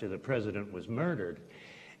years after the president was murdered,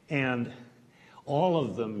 and all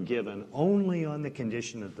of them given only on the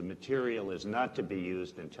condition that the material is not to be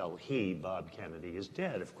used until he, Bob Kennedy, is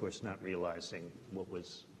dead, of course not realizing what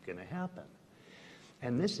was going to happen.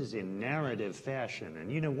 And this is in narrative fashion.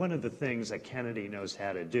 And you know, one of the things that Kennedy knows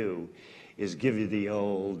how to do is give you the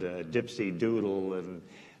old dipsy doodle and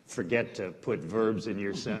forget to put verbs in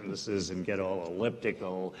your sentences and get all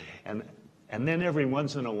elliptical. And then every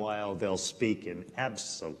once in a while they'll speak in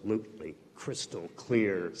absolutely crystal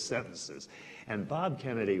clear sentences. And Bob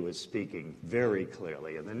Kennedy was speaking very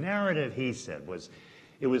clearly. And the narrative, he said, was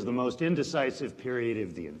it was the most indecisive period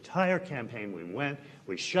of the entire campaign.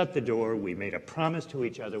 We shut the door, we made a promise to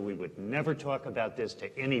each other we would never talk about this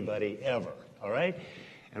to anybody ever, all right?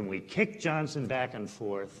 And we kicked Johnson back and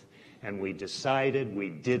forth, and we decided we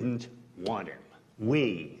didn't want him.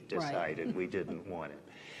 We decided we didn't want him.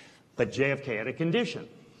 But JFK had a condition.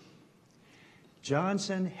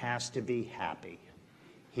 Johnson has to be happy.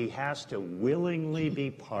 He has to willingly be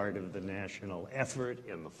part of the national effort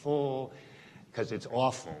in the fall, because it's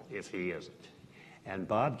awful if he isn't. And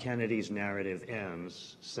Bob Kennedy's narrative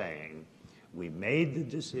ends saying, we made the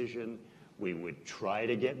decision, we would try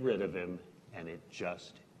to get rid of him, and it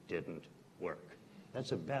just didn't work.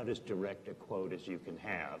 That's about as direct a quote as you can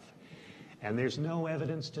have. And there's no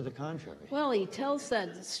evidence to the contrary. Well, he tells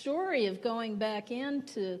that story of going back in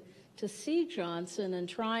to see Johnson and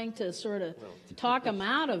trying to sort of talk him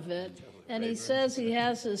out of it. And he says he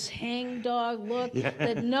has this hangdog look,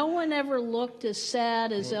 that no one ever looked as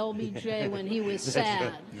sad as LBJ when he was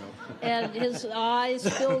sad. And his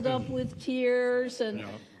eyes filled up with tears. And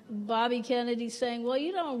Bobby Kennedy saying, well,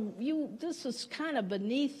 this is kind of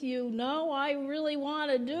beneath you. No, I really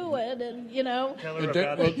want to do it. And, Tell her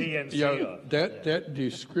about the DNC. Yeah, that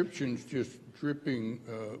description's just dripping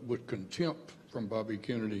with contempt from Bobby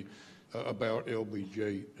Kennedy about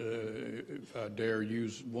LBJ. If I dare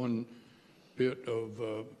use one bit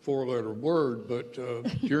of four-letter word, but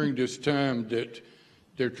during this time that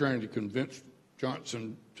they're trying to convince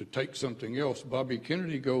Johnson to take something else, Bobby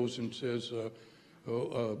Kennedy goes and says,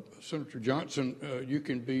 Senator Johnson, you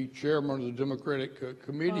can be chairman of the Democratic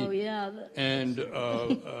Committee. Oh, yeah. And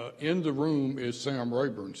in the room is Sam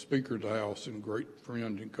Rayburn, Speaker of the House and great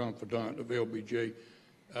friend and confidant of LBJ.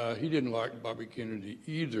 He didn't like Bobby Kennedy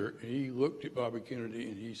either. He looked at Bobby Kennedy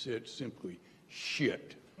and he said simply,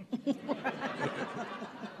 shit.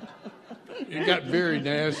 It got very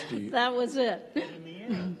nasty. That was it. In the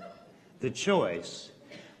end, the choice,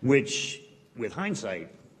 which with hindsight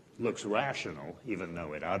looks rational, even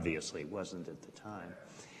though it obviously wasn't at the time,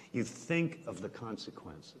 you think of the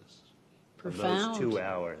consequences Profound. of those 2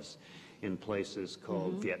 hours in places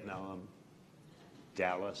called Vietnam,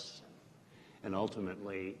 Dallas, and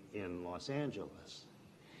ultimately in Los Angeles.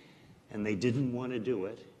 And they didn't want to do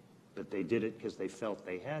it, but they did it because they felt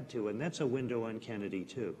they had to, and that's a window on Kennedy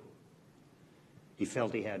too. He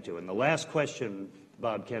felt he had to. And the last question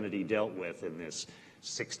Bob Kennedy dealt with in this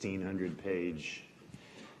 1,600-page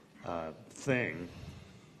thing,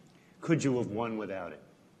 could you have won without it?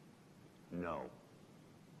 No.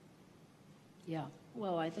 Yeah,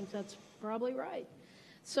 well, I think that's probably right.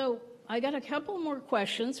 So I got a couple more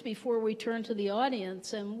questions before we turn to the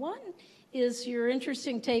audience, and one is your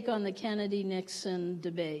interesting take on the Kennedy-Nixon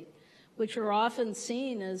debate, which are often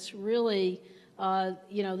seen as really,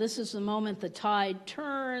 this is the moment the tide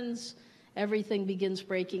turns, everything begins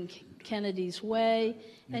breaking Kennedy's way,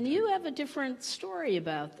 and you have a different story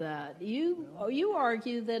about that. You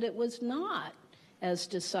argue that it was not as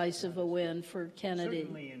decisive a win for Kennedy.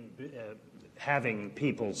 Certainly in having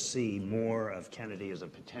people see more of Kennedy as a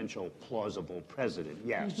potential plausible president,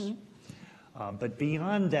 yes. But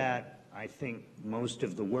beyond that, I think most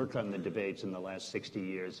of the work on the debates in the last 60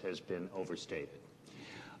 years has been overstated.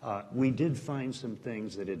 We did find some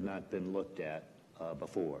things that had not been looked at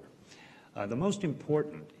before. The most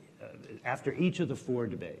important, after each of the 4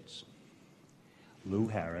 debates, Lou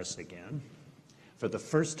Harris again, for the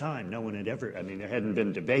first time, no one had ever, there hadn't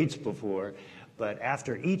been debates before, but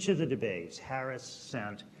after each of the debates, Harris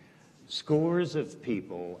sent scores of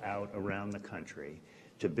people out around the country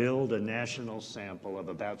to build a national sample of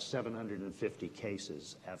about 750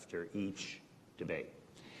 cases after each debate.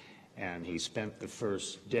 And he spent the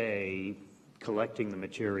first day collecting the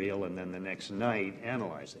material and then the next night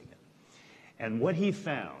analyzing it. And what he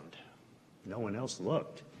found, no one else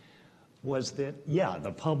looked, was that, yeah,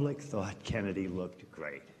 the public thought Kennedy looked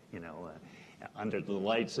great. Under the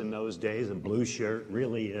lights in those days, a blue shirt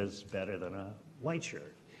really is better than a white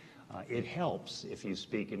shirt. It helps if you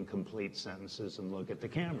speak in complete sentences and look at the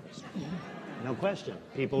cameras. No question.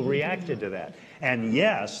 People reacted to that. And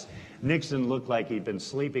yes, Nixon looked like he'd been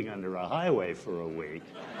sleeping under a highway for a week.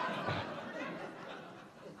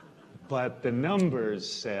 But the numbers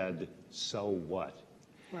said, so what?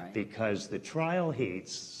 Right. Because the trial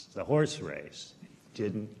heats, the horse race,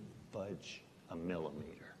 didn't budge a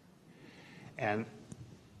millimeter. And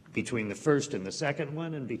between the first and the second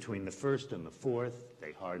one, and between the first and the fourth,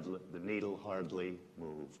 the needle hardly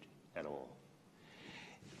moved at all.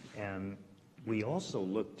 And we also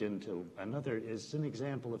looked into is an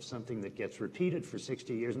example of something that gets repeated for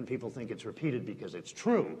 60 years, and people think it's repeated because it's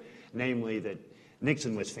true, namely that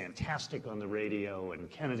Nixon was fantastic on the radio and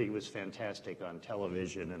Kennedy was fantastic on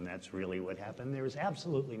television, and that's really what happened. There is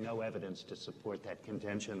absolutely no evidence to support that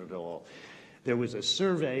contention at all. There was a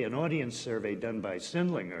survey, an audience survey done by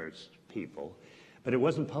Sindlinger's people, but it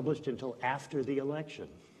wasn't published until after the election.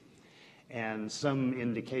 And some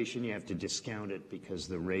indication, you have to discount it because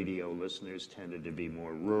the radio listeners tended to be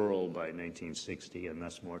more rural by 1960 and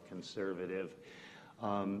thus more conservative.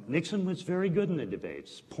 Nixon was very good in the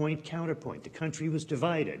debates. Point, counterpoint. The country was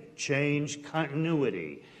divided. Change,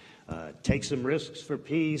 continuity. Take some risks for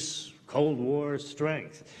peace. Cold War,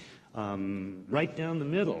 strength. Right down the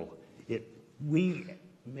middle. We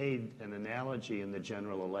made an analogy in the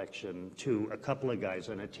general election to a couple of guys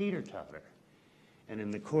on a teeter-totter. And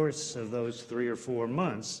in the course of those 3 or 4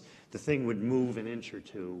 months, the thing would move an inch or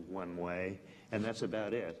two one way, and that's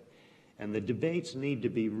about it. And the debates need to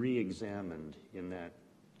be re-examined in that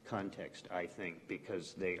context, I think,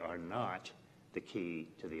 because they are not the key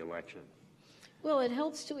to the election. Well, it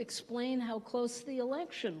helps to explain how close the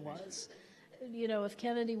election was. If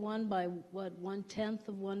Kennedy won by, 1/10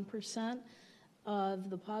 of 1%, of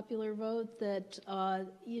the popular vote that,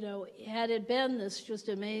 had it been this just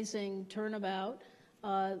amazing turnabout,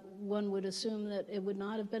 one would assume that it would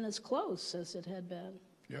not have been as close as it had been.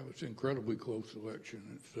 Yeah, it's an incredibly close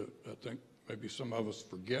election. I think maybe some of us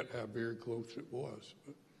forget how very close it was.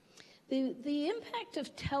 But. The impact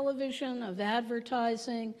of television, of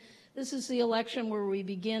advertising, this is the election where we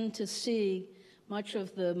begin to see much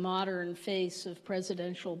of the modern face of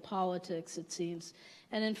presidential politics, it seems.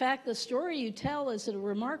 And in fact, the story you tell is a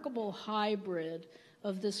remarkable hybrid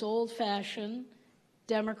of this old-fashioned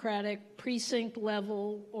Democratic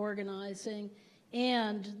precinct-level organizing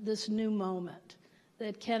and this new moment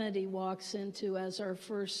that Kennedy walks into as our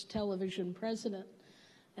first television president.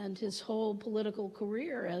 And his whole political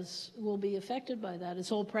career will be affected by that, his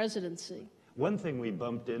whole presidency. One thing we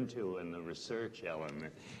bumped into in the research, Ellen,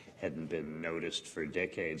 that hadn't been noticed for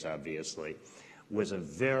decades, obviously, was a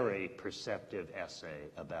very perceptive essay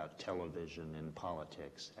about television and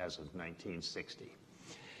politics as of 1960.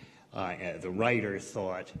 The writer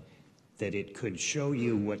thought that it could show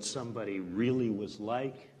you what somebody really was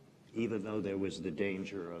like, even though there was the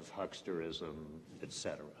danger of hucksterism,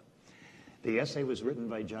 etc. The essay was written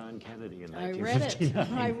by John Kennedy in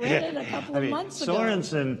 1959. I read it a couple of months ago.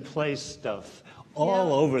 Sorensen placed stuff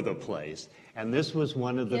all over the place, and this was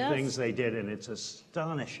one of the things they did, and it's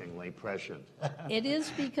astonishingly prescient. It is,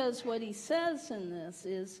 because what he says in this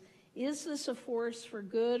is this a force for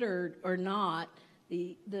good or not?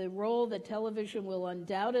 The role that television will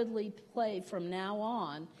undoubtedly play from now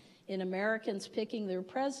on in Americans picking their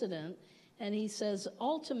president, and he says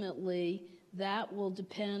ultimately that will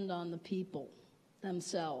depend on the people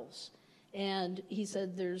themselves. And he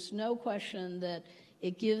said there's no question that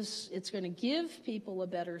it's going to give people a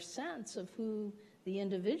better sense of who the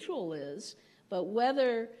individual is, but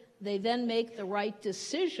whether they then make the right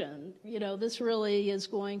decision, this really is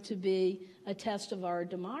going to be a test of our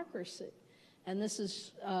democracy. And this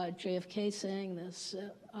is JFK saying this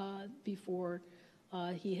before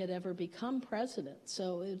he had ever become president.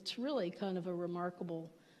 So it's really kind of a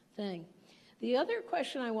remarkable thing. The other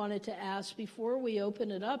question I wanted to ask before we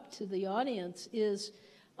open it up to the audience is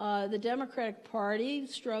the Democratic Party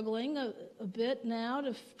struggling a bit now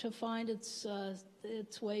to find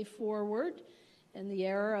its way forward in the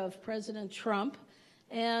era of President Trump.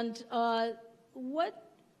 And are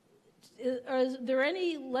there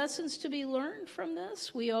any lessons to be learned from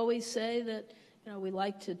this? We always say that, we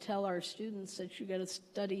like to tell our students that you got to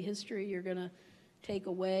study history, you're going to take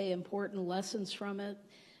away important lessons from it.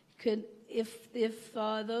 If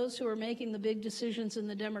those who are making the big decisions in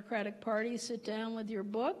the Democratic Party sit down with your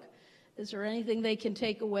book, is there anything they can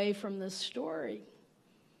take away from this story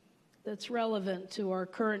that's relevant to our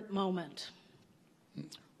current moment?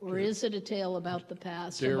 Or is it a tale about the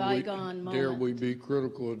past, a bygone moment? Dare we be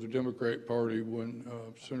critical of the Democratic Party when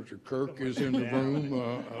Senator Kirk is in the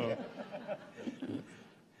room?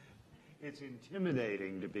 It's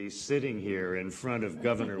intimidating to be sitting here in front of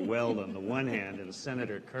Governor Weld on the one hand and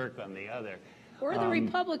Senator Kirk on the other. Or the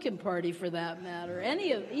Republican Party, for that matter.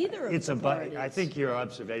 Either of the parties. I think your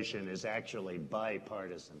observation is actually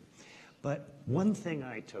bipartisan. But one thing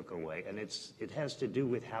I took away, and it has to do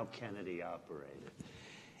with how Kennedy operated.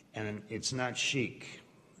 And it's not chic,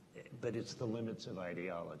 but it's the limits of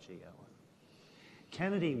ideology, Ellen.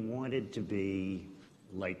 Kennedy wanted to be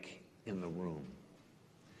like in the room.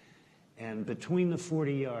 And between the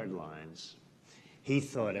 40-yard lines, he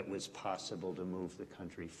thought it was possible to move the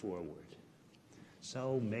country forward.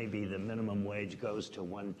 So maybe the minimum wage goes to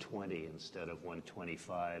 $120 instead of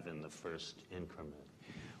 $125 in the first increment.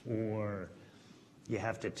 Or you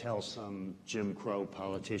have to tell some Jim Crow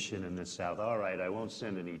politician in the South, all right, I won't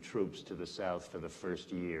send any troops to the South for the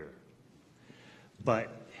first year.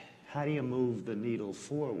 But how do you move the needle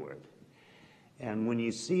forward? And when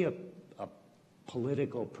you see a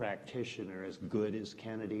political practitioner as good as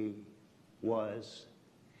Kennedy was,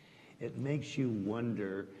 it makes you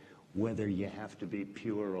wonder whether you have to be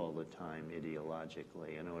pure all the time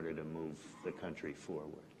ideologically in order to move the country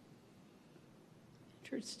forward.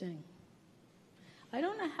 Interesting. I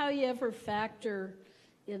don't know how you ever factor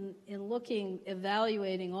in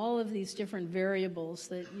evaluating all of these different variables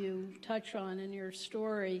that you touch on in your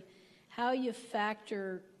story, how you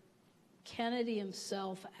factor Kennedy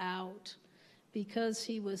himself out, because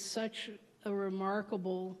he was such a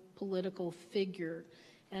remarkable political figure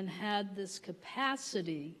and had this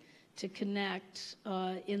capacity to connect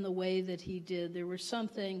in the way that he did. There was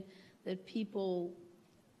something that people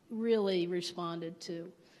really responded to.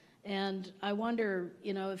 And I wonder,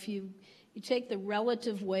 if you take the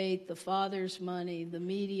relative weight, the father's money, the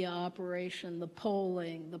media operation, the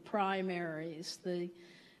polling, the primaries,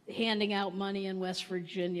 handing out money in West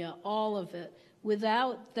Virginia, all of it.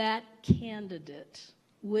 Without that candidate,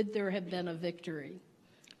 would there have been a victory?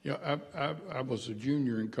 Yeah, I was a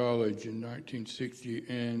junior in college in 1960,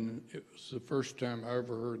 and it was the first time I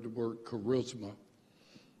ever heard the word charisma,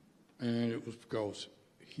 and it was because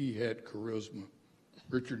he had charisma.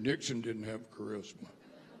 Richard Nixon didn't have charisma.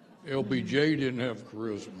 LBJ didn't have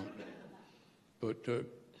charisma. But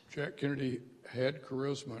Jack Kennedy had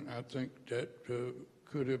charisma, and I think that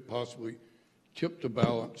could have possibly tipped the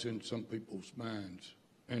balance in some people's minds,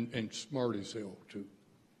 and smart as hell, too.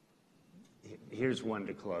 Here's one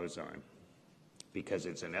to close on, because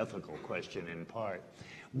it's an ethical question in part.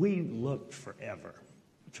 We looked forever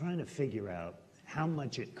trying to figure out how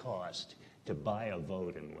much it cost to buy a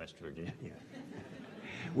vote in West Virginia.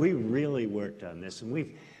 We really worked on this, and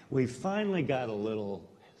we finally got a little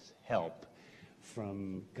help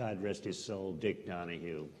from, God rest his soul, Dick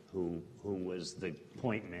Donahue, who was the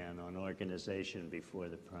point man on organization before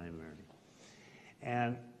the primary.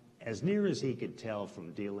 And as near as he could tell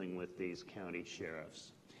from dealing with these county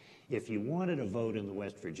sheriffs, if you wanted a vote in the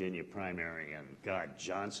West Virginia primary, and God,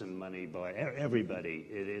 Johnson money, boy, everybody,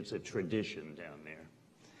 it's a tradition down there.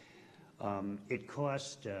 It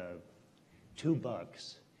cost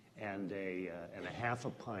 $2 and a half a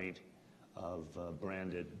pint of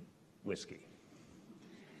branded whiskey.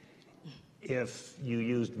 If you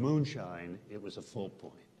used moonshine, it was a full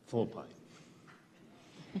pint.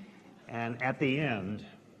 And at the end,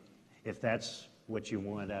 if that's what you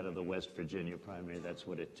want out of the West Virginia primary, that's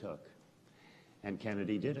what it took. And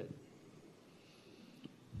Kennedy did it.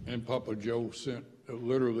 And Papa Joe sent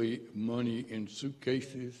literally money in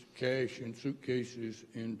suitcases, cash in suitcases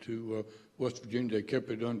into West Virginia. They kept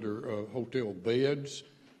it under hotel beds,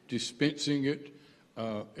 dispensing it.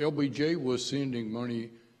 LBJ was sending money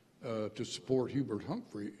to support Hubert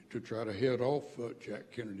Humphrey to try to head off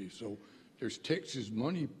Jack Kennedy. So there's Texas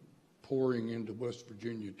money pouring into West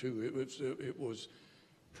Virginia too. It was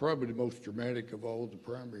probably the most dramatic of all the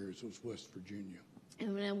primaries was West Virginia.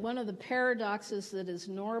 And one of the paradoxes that is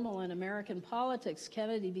normal in American politics,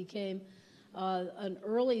 Kennedy became an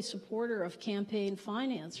early supporter of campaign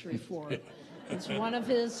finance reform. It's one of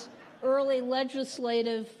his early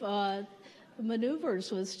legislative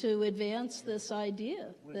maneuvers was to advance this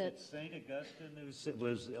idea. Was it St. Augustine who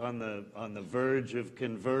was on the verge of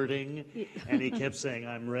converting, and he kept saying,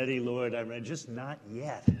 "I'm ready, Lord, I'm ready," just not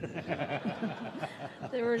yet.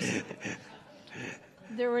 There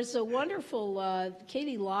was a wonderful,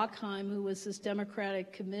 Katie Lockheim, who was this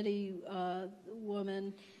Democratic committee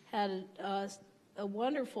woman, had a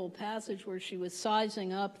wonderful passage where she was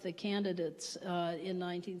sizing up the candidates in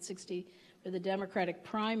 1960 for the Democratic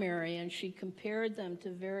primary, and she compared them to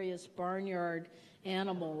various barnyard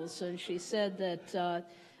animals. And she said that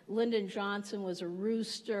Lyndon Johnson was a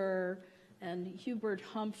rooster, and Hubert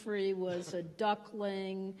Humphrey was a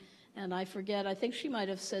duckling, and I forget, I think she might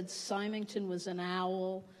have said Symington was an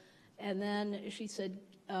owl. And then she said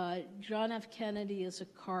John F. Kennedy is a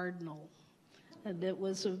cardinal. And it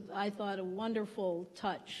was, I thought, a wonderful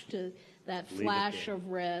touch to that flash of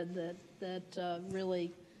red that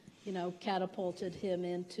really, catapulted him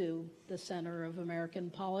into the center of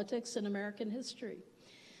American politics and American history.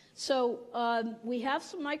 So we have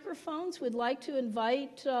some microphones. We'd like to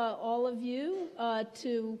invite all of you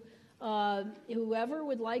to whoever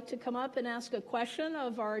would like to come up and ask a question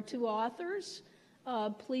of our two authors,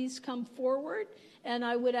 please come forward. And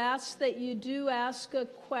I would ask that you do ask a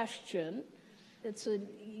question.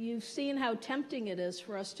 You've seen how tempting it is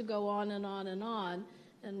for us to go on and on and on,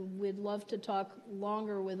 and we'd love to talk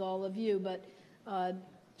longer with all of you, but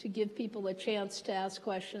to give people a chance to ask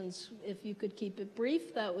questions, if you could keep it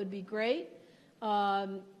brief, that would be great.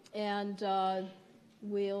 And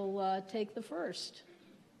we'll take the first.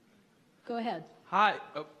 Go ahead. Hi.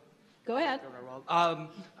 Oh. Go ahead.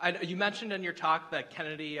 You mentioned in your talk that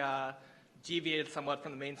Kennedy deviated somewhat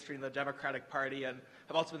from the mainstream of the Democratic Party, and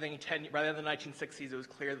I've also been thinking, rather than the 1960s, it was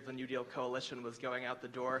clear that the New Deal coalition was going out the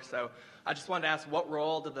door. So I just wanted to ask, what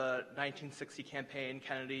role did the 1960 campaign,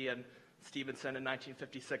 Kennedy and Stevenson in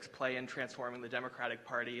 1956, play in transforming the Democratic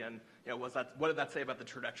Party, and what did that say about the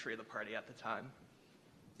trajectory of the party at the time?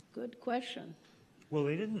 Good question. Well,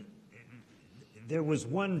 they didn't. There was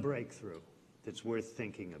one breakthrough that's worth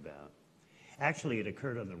thinking about. Actually, it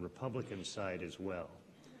occurred on the Republican side as well.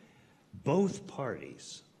 Both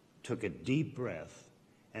parties took a deep breath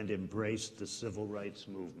and embraced the civil rights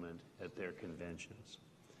movement at their conventions.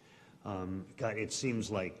 God, it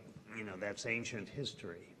seems like, that's ancient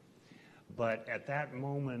history. But at that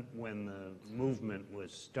moment when the movement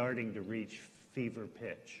was starting to reach fever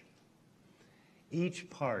pitch, each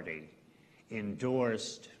party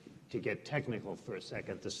endorsed to get technical for a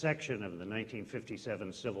second, the section of the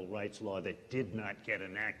 1957 Civil Rights Law that did not get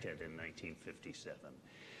enacted in 1957,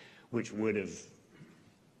 which would have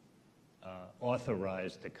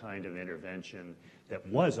authorized the kind of intervention that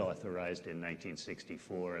was authorized in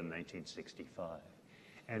 1964 and 1965.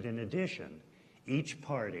 And in addition, each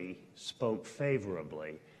party spoke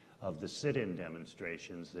favorably of the sit-in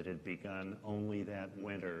demonstrations that had begun only that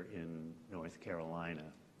winter in North Carolina.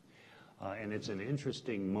 And it's an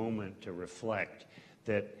interesting moment to reflect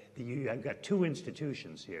that I've got two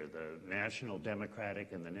institutions here, the National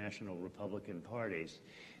Democratic and the National Republican parties,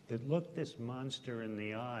 that looked this monster in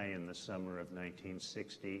the eye in the summer of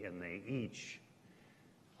 1960, and they each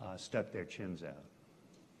stuck their chins out.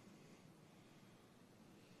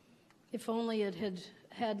 If only it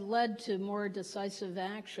had led to more decisive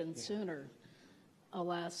action sooner,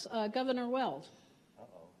 alas. Governor Weld.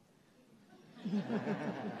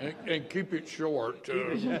 And keep it short.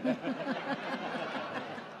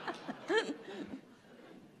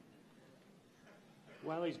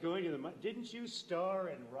 While he's going to didn't you star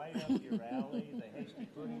in Right Up Your Alley, the Hasty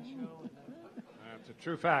Pudding Show? That's a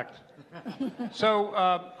true fact. So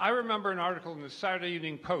I remember an article in the Saturday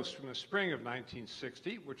Evening Post from the spring of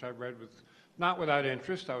 1960, which I read not without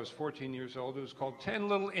interest. I was 14 years old. It was called 10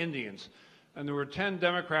 Little Indians. And there were 10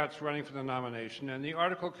 Democrats running for the nomination. And the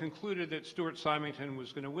article concluded that Stuart Symington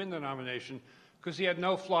was going to win the nomination because he had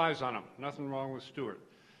no flies on him. Nothing wrong with Stuart.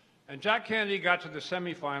 And Jack Kennedy got to the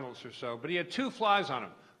semifinals or so, but he had two flies on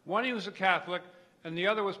him. One, he was a Catholic, and the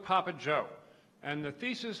other was Papa Joe. And the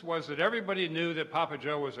thesis was that everybody knew that Papa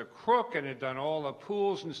Joe was a crook and had done all the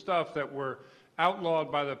pools and stuff that were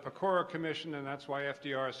outlawed by the Pecora Commission, and that's why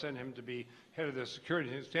FDR sent him to be head of the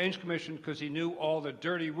Securities and Exchange Commission, because he knew all the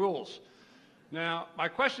dirty rules. Now, my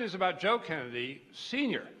question is about Joe Kennedy,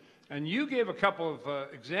 Sr., and you gave a couple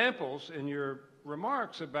of examples in your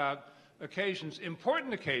remarks about occasions,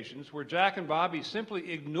 important occasions, where Jack and Bobby simply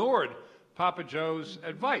ignored Papa Joe's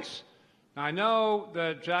advice. Now, I know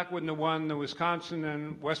that Jack wouldn't have won the Wisconsin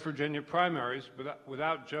and West Virginia primaries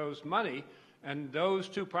without Joe's money, and those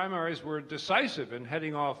two primaries were decisive in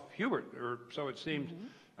heading off Hubert, or so it seemed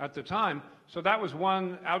at the time. So that was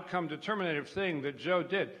one outcome determinative thing that Joe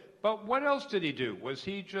did. But what else did he do? Was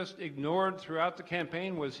he just ignored throughout the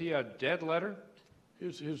campaign? Was he a dead letter?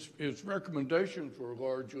 His recommendations were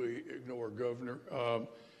largely ignored, Governor.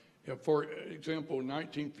 For example, in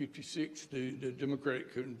 1956, the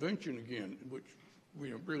Democratic Convention again, which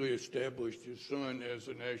really established his son as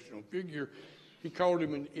a national figure, he called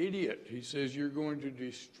him an idiot. He says, you're going to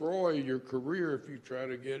destroy your career if you try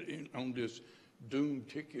to get in on this doomed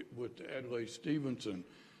ticket with Adlai Stevenson.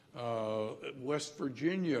 West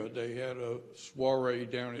Virginia, they had a soiree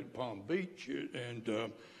down at Palm Beach, and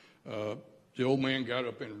the old man got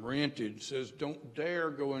up and ranted, says, don't dare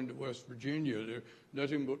go into West Virginia. There's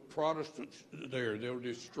nothing but Protestants there. They'll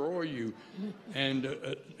destroy you. And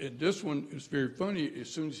this one is very funny. As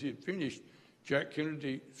soon as he had finished, Jack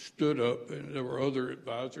Kennedy stood up, and there were other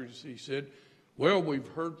advisors. He said, well, we've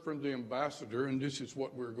heard from the ambassador, and this is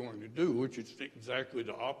what we're going to do, which is exactly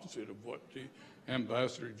the opposite of what the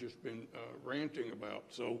ambassador had just been ranting about.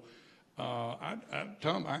 So,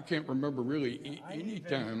 Tom, I can't remember really any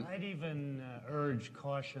time. I'd even urge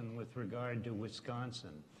caution with regard to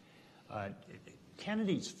Wisconsin.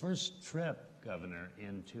 Kennedy's first trip, Governor,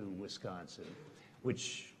 into Wisconsin,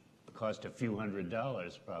 which cost a few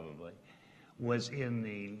 $100s probably, was in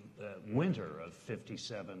the winter of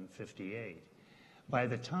 57, 58. By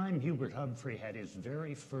the time Hubert Humphrey had his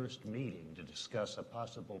very first meeting to discuss a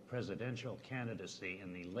possible presidential candidacy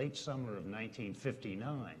in the late summer of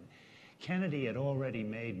 1959, Kennedy had already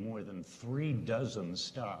made more than 36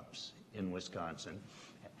 stops in Wisconsin,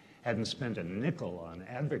 hadn't spent a nickel on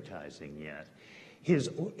advertising yet.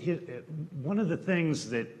 One of the things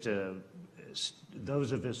that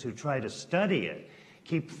those of us who try to study it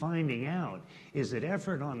keep finding out is that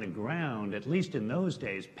effort on the ground, at least in those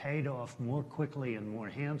days, paid off more quickly and more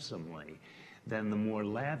handsomely than the more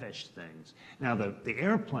lavish things. Now, the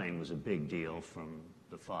airplane was a big deal from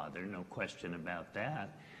the father, no question about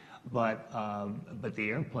that. But the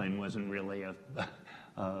airplane wasn't really a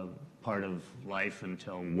part of life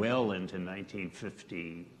until well into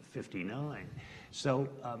 1959. So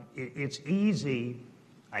it's easy,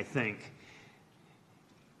 I think.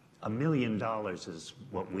 $1 million is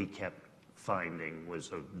what we kept finding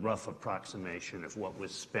was a rough approximation of what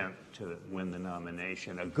was spent to win the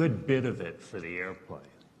nomination, a good bit of it for the airplane.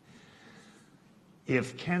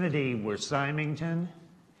 If Kennedy were Symington,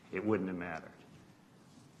 it wouldn't have mattered.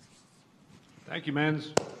 Thank you,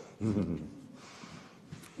 Menz.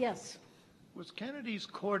 Yes. Was Kennedy's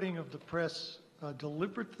courting of the press a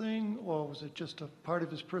deliberate thing, or was it just a part of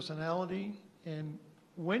his personality? And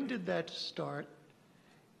when did that start?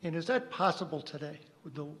 And is that possible today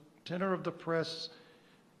with the tenor of the press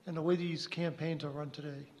and the way these campaigns are run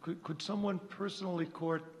today? Could someone personally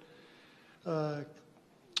court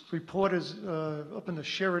reporters up in the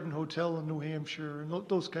Sheraton Hotel in New Hampshire and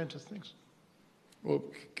those kinds of things? Well,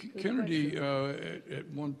 Kennedy, at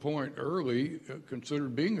one point early,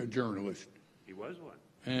 considered being a journalist. He was one.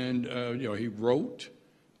 And, he wrote.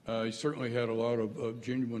 He certainly had a lot of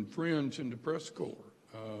genuine friends in the press corps.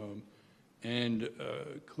 And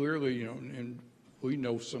clearly, and we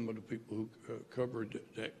know some of the people who covered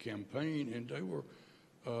that campaign, and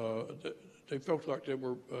they felt like they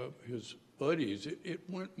were his buddies. It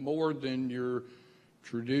went more than your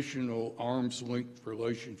traditional arm's length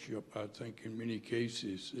relationship, I think, in many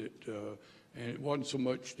cases. And it wasn't so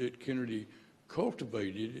much that Kennedy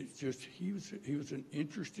cultivated. It's just he was an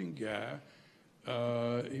interesting guy.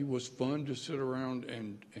 He was fun to sit around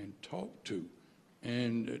and talk to.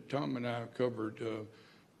 And Tom and I covered,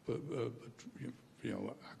 I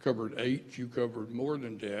covered 8. You covered more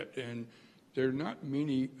than that. And there are not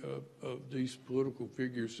many of these political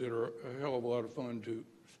figures that are a hell of a lot of fun to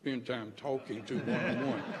spend time talking to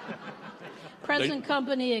one-on-one. Present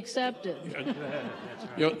company accepted.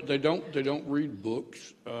 They don't read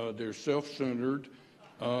books. They're self-centered.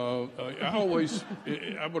 I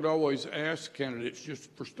would always ask candidates,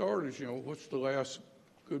 just for starters, what's the last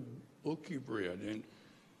good book you've read? And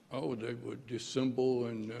they would dissemble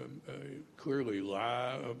and clearly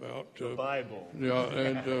lie about the Bible. Yeah,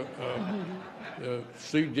 and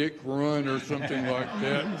see Dick run or something like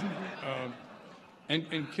that.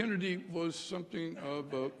 And Kennedy was something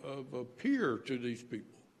of a peer to these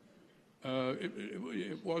people.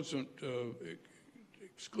 It wasn't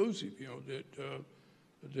exclusive,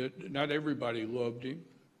 that not everybody loved him.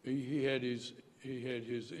 He had his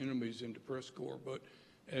enemies in the press corps, but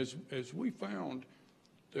as we found,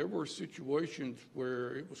 there were situations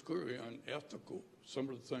where it was clearly unethical. Some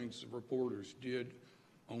of the things the reporters did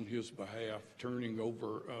on his behalf, turning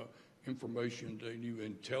over information they knew,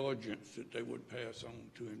 intelligence that they would pass on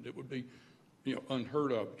to him, that would be,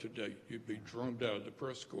 unheard of today. You'd be drummed out of the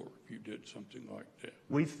press corps if you did something like that.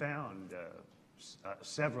 We found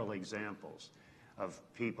several examples of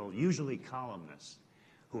people, usually columnists,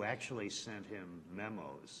 who actually sent him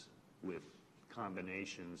memos with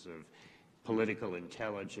combinations of political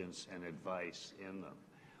intelligence and advice in them,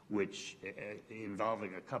 which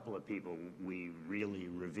involving a couple of people we really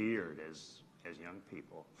revered as young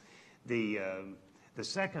people. The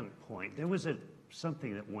second point, there was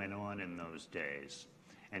something that went on in those days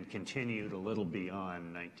and continued a little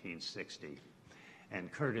beyond 1960.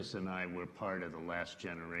 And Curtis and I were part of the last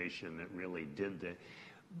generation that really did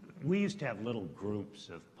we used to have little groups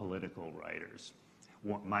of political writers.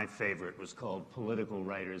 My favorite was called Political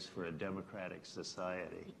Writers for a Democratic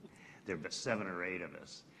Society. There were 7 or 8 of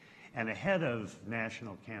us. And ahead of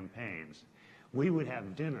national campaigns, we would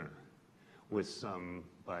have dinner with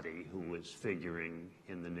somebody who was figuring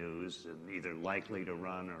in the news and either likely to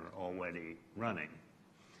run or already running.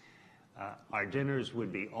 Our dinners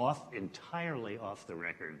would be entirely off the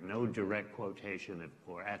record, no direct quotation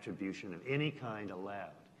or attribution of any kind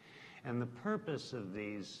allowed. And the purpose of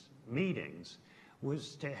these meetings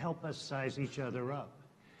was to help us size each other up.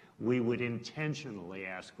 We would intentionally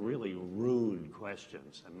ask really rude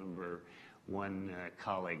questions. I remember one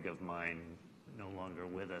colleague of mine, no longer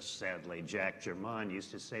with us, sadly, Jack German,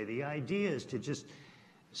 used to say, the idea is to just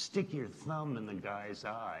stick your thumb in the guy's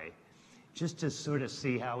eye just to sort of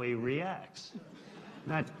see how he reacts.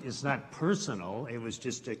 It's not personal, it was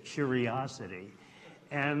just a curiosity.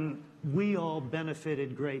 And we all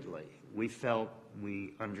benefited greatly. We felt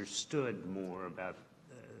we understood more about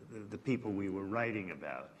the people we were writing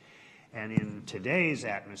about. And in today's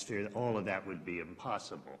atmosphere, all of that would be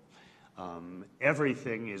impossible.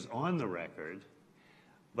 Everything is on the record,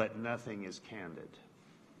 but nothing is candid.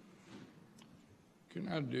 Can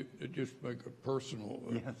I just make a personal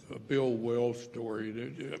Bill Wells story?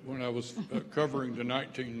 When I was covering the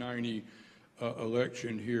 1990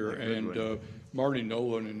 election here, and Marty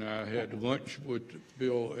Nolan and I had lunch with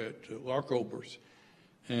Bill at Lockover's,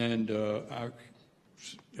 and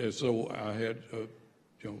as though I had a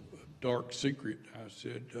dark secret, I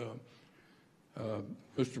said,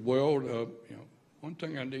 Mr. Weld, one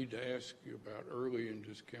thing I need to ask you about early in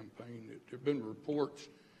this campaign, that there have been reports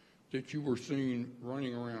that you were seen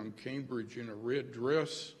running around Cambridge in a red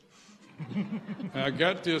dress. And I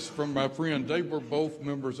got this from my friend. They were both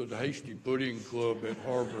members of the Hasty Pudding Club at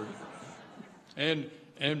Harvard. And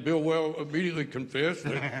Bill Well immediately confessed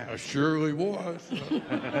that I surely was.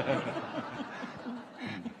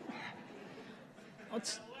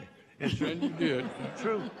 And you did.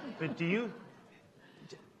 True, but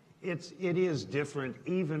it is different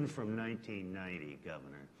even from 1990,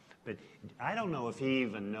 Governor. But I don't know if he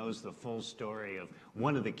even knows the full story of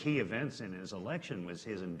one of the key events in his election was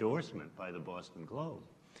his endorsement by the Boston Globe.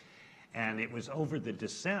 And it was over the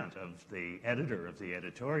dissent of the editor of the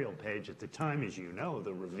editorial page at the time, as you know,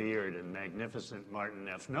 the revered and magnificent Martin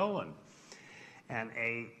F. Nolan. And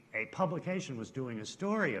a publication was doing a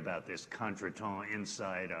story about this contretemps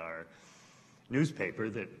inside our newspaper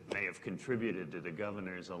that may have contributed to the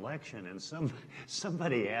governor's election. And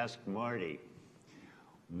somebody asked Marty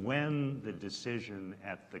when the decision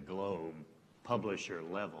at the Globe publisher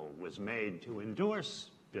level was made to endorse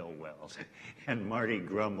Bill Wells. And Marty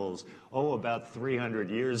grumbles, oh, about 300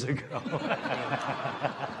 years ago.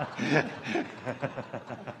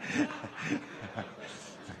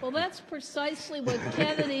 Well, that's precisely what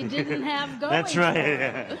Kennedy didn't have going. That's right.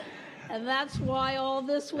 Yeah. And that's why all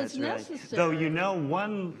this was That's right. necessary. Though, you know,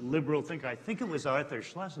 one liberal thinker, I think it was Arthur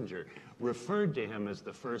Schlesinger, referred to him as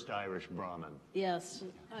the first Irish Brahmin. Yes,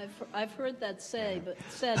 I've heard that said, but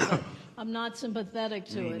I'm not sympathetic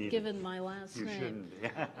to it, given my last You name. shouldn't.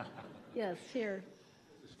 Yes, here.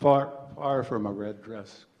 Far from a red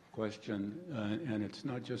dress question, and it's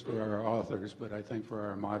not just for our authors, but I think for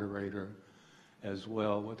our moderator as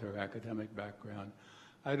well with her academic background.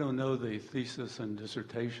 I don't know the thesis and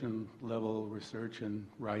dissertation level research and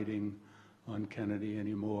writing on Kennedy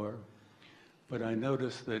anymore, but I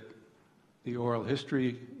noticed that the oral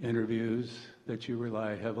history interviews that you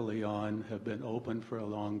rely heavily on have been open for a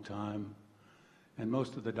long time, and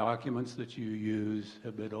most of the documents that you use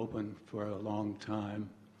have been open for a long time.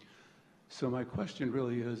 So my question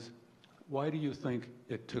really is, why do you think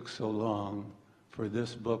it took so long for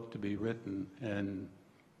this book to be written and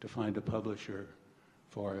to find a publisher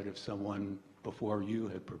for it if someone before you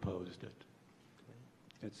had proposed it?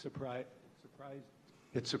 It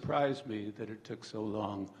surprised me that it took so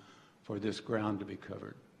long for this ground to be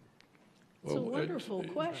covered. It's a wonderful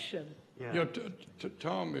question. Yeah,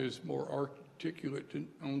 Tom is more articulate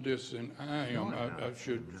on this than I am. I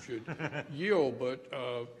should yield, but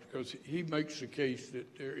because he makes the case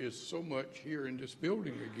that there is so much here in this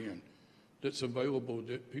building again that's available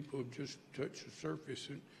that people have just touched the surface.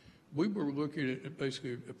 And we were looking at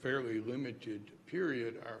basically a fairly limited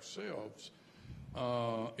period ourselves.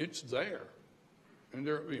 It's there. And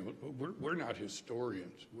we're not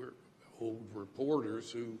historians. We're old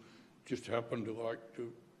reporters who just happen to like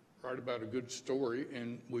to write about a good story,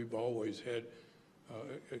 and we've always had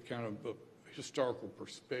a kind of a historical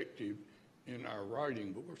perspective in our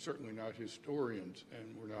writing, but we're certainly not historians,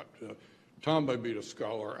 and we're not, Tom may be a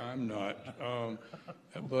scholar, I'm not,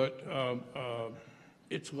 but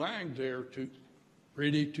it's lying there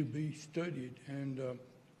ready to be studied, and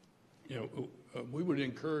we would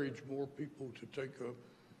encourage more people to take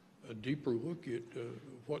a deeper look at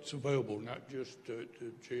what's available, not just the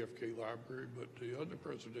JFK Library, but the other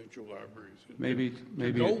presidential libraries. Maybe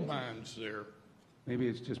gold mines there. Maybe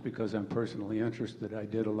it's just because I'm personally interested. I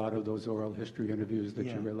did a lot of those oral history interviews that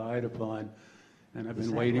you relied upon, and I've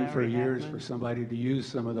been waiting for years for somebody to use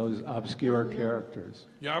some of those obscure characters.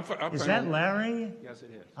 Yeah, Is that Larry? Yes,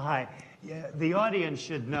 it is. Hi. Yeah, the audience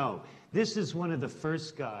should know. This is one of the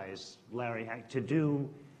first guys, Larry, to do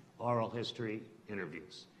oral history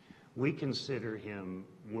interviews. We consider him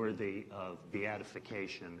worthy of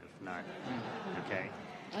beatification, if not, okay?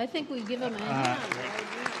 I think we give him a hand.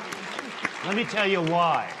 Let me tell you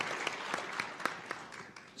why.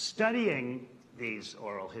 Studying these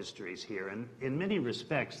oral histories here, and in many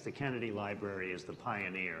respects, the Kennedy Library is the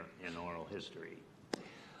pioneer in oral history.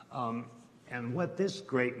 And what this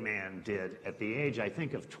great man did at the age, I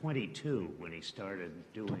think, of 22 when he started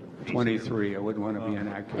doing these 23, I wouldn't want to be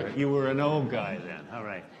inaccurate. You were an old guy then, all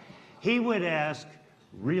right. He would ask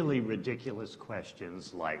really ridiculous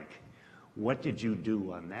questions like, what did you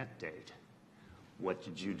do on that date? What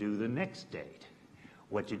did you do the next date?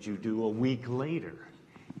 What did you do a week later?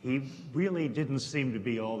 He really didn't seem to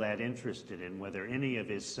be all that interested in whether any of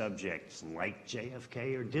his subjects liked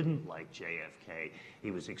JFK or didn't like JFK. He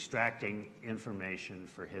was extracting information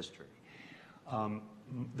for history.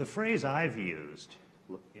 The phrase I've used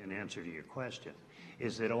in answer to your question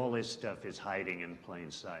is that all this stuff is hiding in plain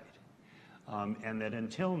sight. And that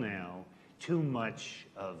until now, too much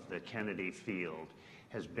of the Kennedy field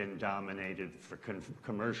has been dominated for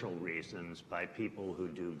commercial reasons by people who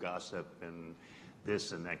do gossip and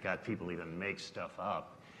this and that, got people even make stuff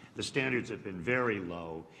up. The standards have been very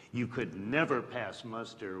low. You could never pass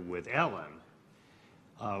muster with Ellen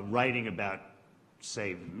writing about,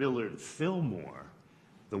 say, Millard Fillmore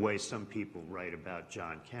the way some people write about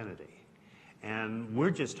John Kennedy. And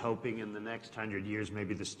we're just hoping in the next 100 years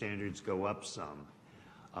maybe the standards go up some.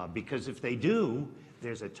 Because if they do,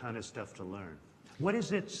 there's a ton of stuff to learn. What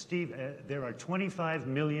is it, Steve? There are 25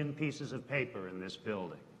 million pieces of paper in this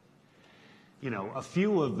building. You know, a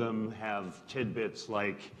few of them have tidbits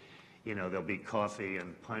like, you know, there'll be coffee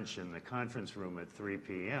and punch in the conference room at 3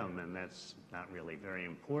 p.m., and that's not really very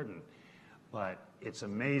important. But it's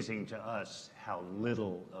amazing to us how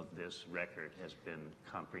little of this record has been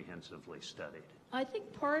comprehensively studied. I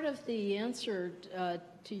think part of the answer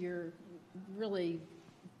to your really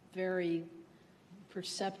very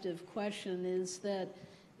perceptive question is that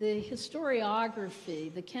the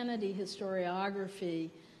historiography, the Kennedy historiography,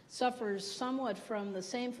 suffers somewhat from the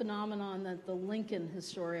same phenomenon that the Lincoln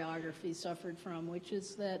historiography suffered from, which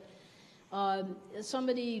is that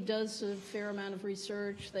somebody does a fair amount of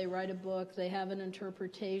research, they write a book, they have an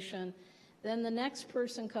interpretation, then the next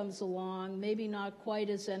person comes along, maybe not quite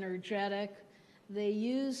as energetic, they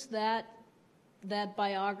use that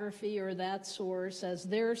biography or that source as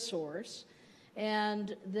their source,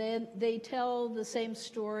 and then they tell the same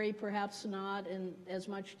story, perhaps not in as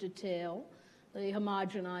much detail. They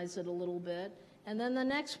homogenize it a little bit. And then the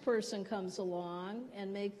next person comes along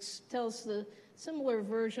and tells the similar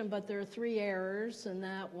version, but there are 3 errors in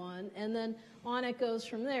that one. And then on it goes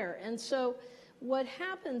from there. And so what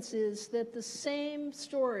happens is that the same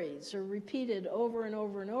stories are repeated over and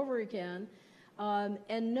over and over again.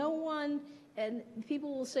 And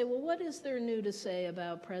people will say, well, what is there new to say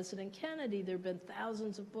about President Kennedy? There have been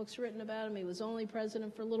thousands of books written about him. He was only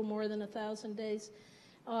president for a little more than 1,000 days.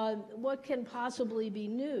 What can possibly be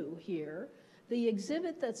new here? The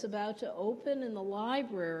exhibit that's about to open in the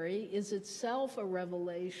library is itself a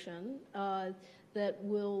revelation that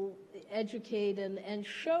will educate and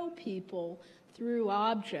show people through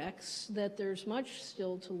objects that there's much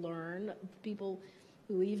still to learn, people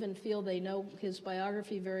who even feel they know his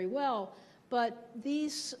biography very well. But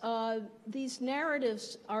these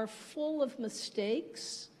narratives are full of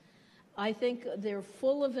mistakes. I think they're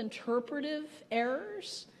full of interpretive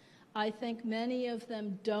errors. I think many of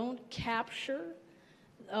them don't capture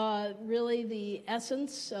really the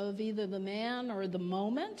essence of either the man or the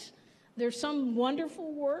moment. There's some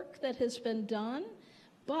wonderful work that has been done,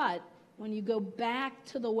 but when you go back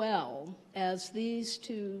to the well, as these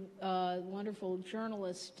 2 wonderful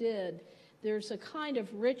journalists did, there's a kind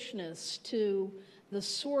of richness to the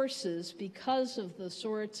sources because of the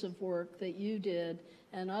sorts of work that you did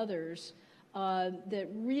and others that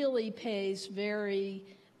really pays very,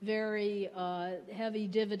 very heavy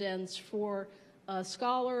dividends for a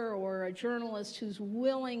scholar or a journalist who's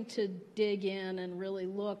willing to dig in and really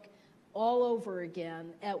look all over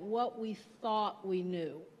again at what we thought we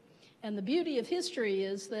knew. And the beauty of history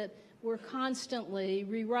is that we're constantly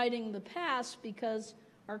rewriting the past because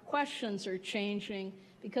our questions are changing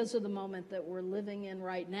because of the moment that we're living in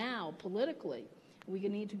right now politically. We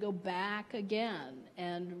need to go back again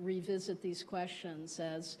and revisit these questions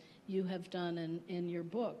as you have done in your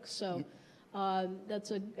book. So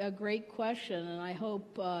that's a great question, and I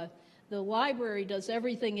hope the library does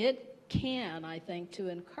everything it can, I think, to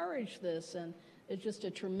encourage this, and it's just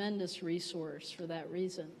a tremendous resource for that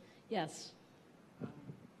reason. Yes?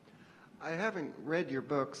 I haven't read your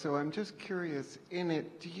book, so I'm just curious, in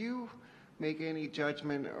it, do you make any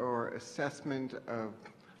judgment or assessment of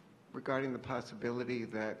regarding the possibility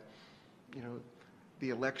that, you know, the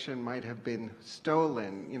election might have been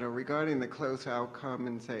stolen, you know, regarding the close outcome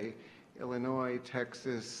in, say, Illinois,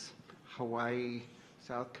 Texas, Hawaii,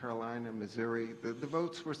 South Carolina, Missouri? The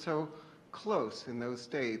votes were so close in those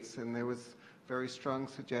states, and there was very strong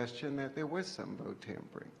suggestion that there was some vote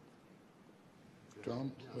tampering.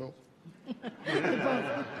 Tom? Well,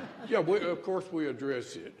 yeah, of course we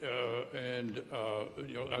address it, and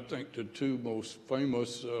you know, I think the 2 most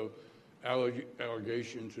famous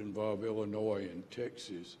allegations involve Illinois and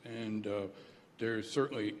Texas, and there's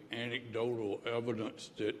certainly anecdotal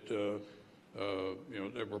evidence that you know,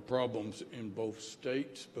 there were problems in both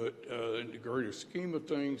states, but in the greater scheme of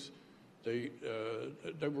things, they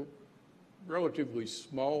were relatively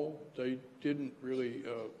small. They didn't really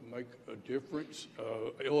make a difference.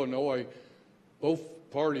 Illinois, both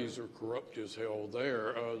parties are corrupt as hell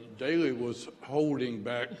there. Daley was holding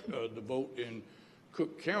back the vote in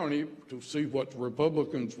Cook County to see what the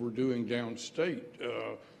Republicans were doing downstate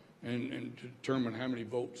and to determine how many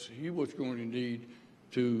votes he was going to need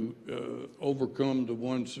to overcome the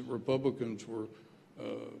ones that Republicans were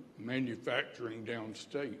manufacturing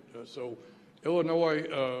downstate. So Illinois,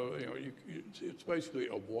 you know, it's basically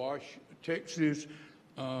a wash. Texas,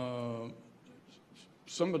 some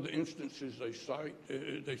of the instances they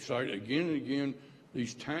cite again and again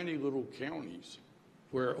these tiny little counties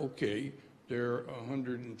where, okay, there are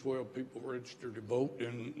 112 people registered to vote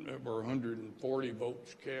and there were 140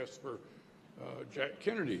 votes cast for Jack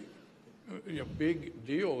Kennedy. Big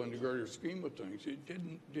deal in the greater scheme of things. It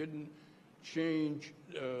didn't change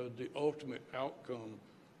the ultimate outcome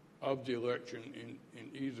of the election in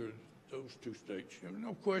either of those two states.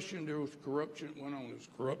 No question there was corruption. Went on. There was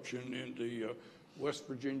corruption in the West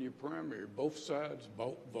Virginia primary. Both sides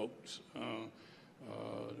bought votes.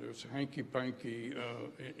 There's hanky-panky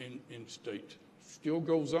in states. Still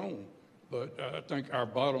goes on, but I think our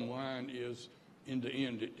bottom line is, in the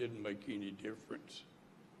end, it didn't make any difference.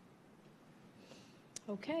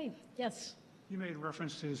 Okay, yes. You made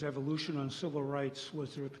reference to his evolution on civil rights.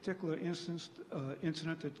 Was there a particular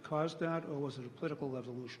incident that caused that, or was it a political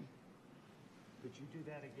evolution? Could you do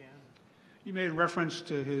that again? You made reference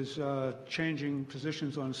to his changing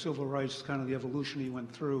positions on civil rights, kind of the evolution he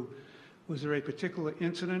went through. Was there a particular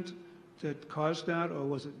incident that caused that, or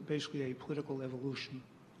was it basically a political evolution?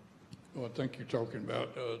 Well, I think you're talking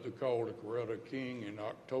about the call to Coretta King in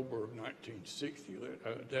October of 1960.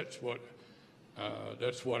 That's what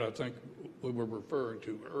I think we were referring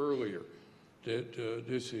to earlier, that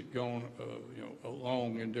this had gone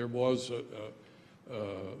along, and there was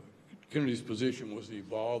Kennedy's position was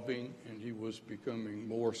evolving, and he was becoming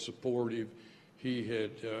more supportive. He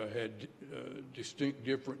had distinct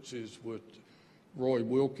differences with Roy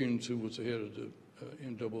Wilkins, who was the head of the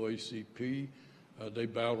NAACP. They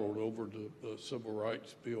battled over the Civil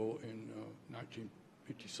Rights Bill in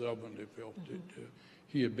 1957. They felt that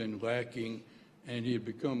he had been lacking, and he had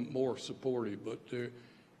become more supportive. But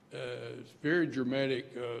it's very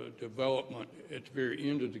dramatic development at the very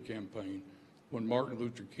end of the campaign when Martin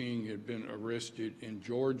Luther King had been arrested in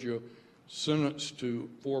Georgia, sentenced to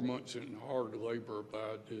 4 months in hard labor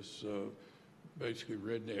by this basically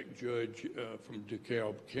redneck judge from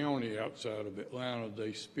DeKalb County outside of Atlanta.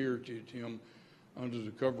 They spirited him under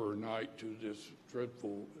the cover of night to this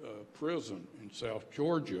dreadful prison in South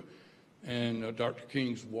Georgia. And Dr.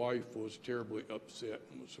 King's wife was terribly upset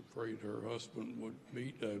and was afraid her husband would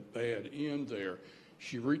meet a bad end there.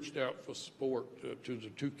 She reached out for support to the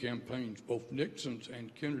two campaigns, both Nixon's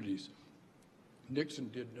and Kennedy's. Nixon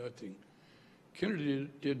did nothing. Kennedy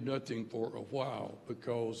did nothing for a while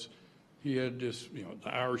because he had this, the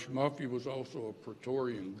Irish Mafia was also a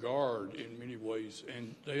Praetorian Guard in many ways,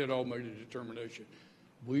 and they had all made a determination.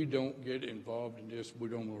 We don't get involved in this. We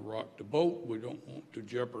don't want to rock the boat. We don't want to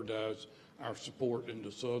jeopardize our support in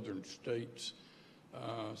the southern states.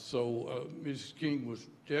 So Mrs. King was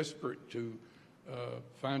desperate to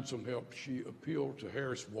find some help. She appealed to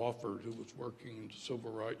Harris Wofford, who was working in the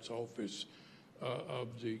Civil Rights Office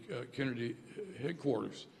of the Kennedy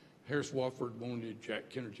headquarters. Harris Wofford wanted Jack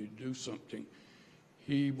Kennedy to do something.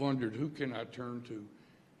 He wondered, who can I turn to?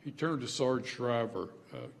 He turned to Sarge Shriver.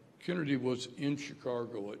 Kennedy was in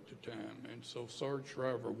Chicago at the time, and so Sarge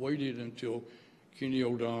Shriver waited until Kenny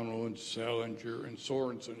O'Donnell and Salinger and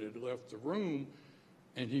Sorensen had left the room,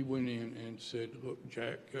 and he went in and said, look,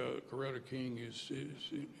 Jack, Coretta King is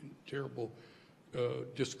in terrible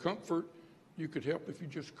discomfort. You could help if you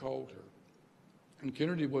just called her. And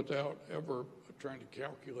Kennedy, without ever trying to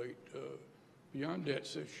calculate beyond that,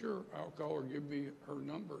 said, sure, I'll call her, give me her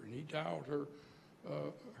number. And he dialed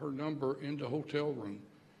her number in the hotel room.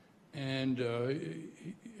 And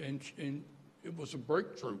it was a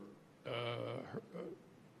breakthrough.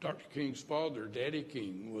 Dr. King's father, Daddy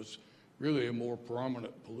King, was really a more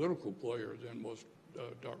prominent political player than was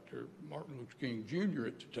Dr. Martin Luther King Jr.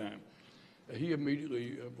 at the time. He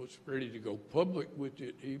immediately was ready to go public with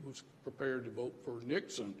it. He was prepared to vote for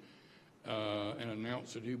Nixon and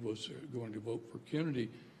announced that he was going to vote for Kennedy.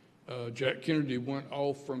 Jack Kennedy went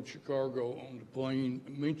off from Chicago on the plane,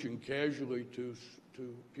 mentioned casually to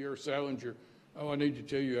Pierre Salinger, oh, I need to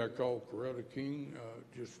tell you I called Coretta King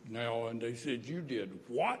just now, and they said, you did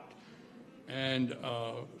what? And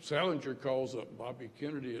Salinger calls up Bobby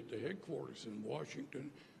Kennedy at the headquarters in Washington.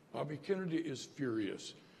 Bobby Kennedy is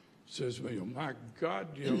furious. Says, my God,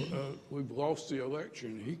 we've lost the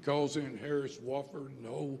election. He calls in Harris Wofford and the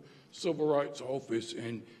whole Civil Rights Office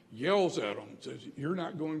and yells at him, says, you're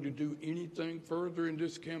not going to do anything further in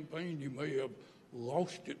this campaign. You may have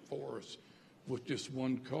lost it for us with this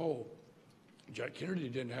one call. Jack Kennedy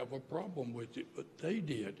didn't have a problem with it, but they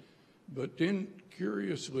did. But then,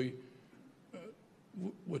 curiously,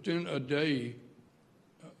 within a day,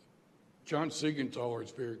 John Siegenthaler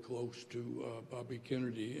is very close to Bobby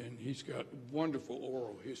Kennedy, and he's got wonderful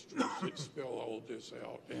oral histories that spell all this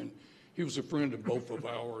out. And he was a friend of both of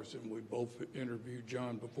ours, and we both interviewed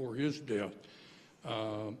John before his death.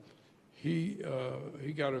 He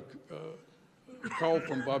got a call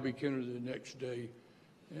from Bobby Kennedy the next day,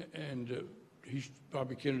 and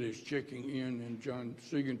Bobby Kennedy is checking in, and John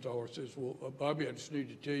Siegenthaler says, well, Bobby, I just need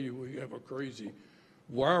to tell you we have a crazy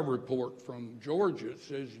wire report from Georgia. It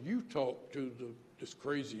says you talked to this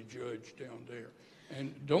crazy judge down there.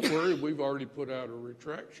 And don't worry, we've already put out a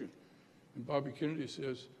retraction. And Bobby Kennedy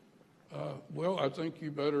says, well, I think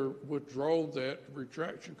you better withdraw that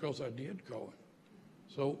retraction because I did call him.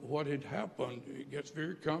 So what had happened, it gets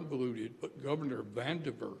very convoluted, but Governor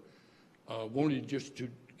Vandiver wanted just to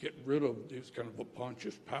get rid of this kind of a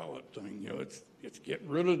Pontius Pilate thing. You know, it's get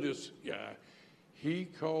rid of this guy. He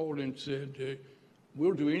called and said,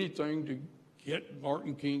 we'll do anything to get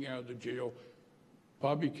Martin King out of the jail.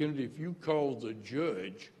 Bobby Kennedy, if you call the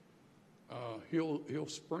judge, he'll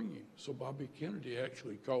spring him. So Bobby Kennedy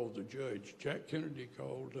actually called the judge. Jack Kennedy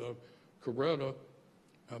called Coretta.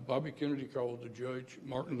 Bobby Kennedy called the judge.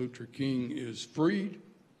 Martin Luther King is freed.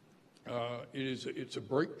 It's a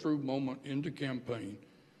breakthrough moment in the campaign.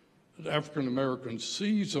 The African Americans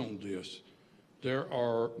seize on this. There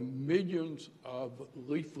are millions of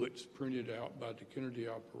leaflets printed out by the Kennedy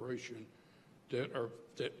operation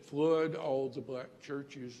that flood all the black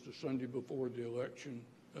churches the Sunday before the election.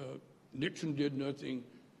 Nixon did nothing,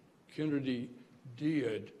 Kennedy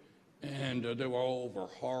did, and they were all over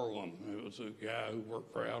Harlem. There was a guy who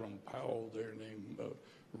worked for Adam Powell there named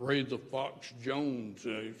Ray the Fox Jones.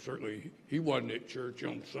 Certainly he wasn't at church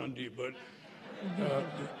on Sunday, but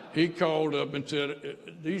he called up and said,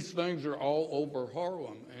 these things are all over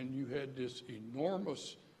Harlem, and you had this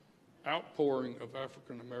enormous outpouring of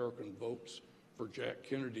African-American votes for Jack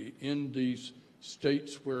Kennedy in these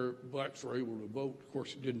states where blacks were able to vote. Of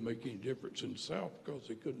course, it didn't make any difference in the South because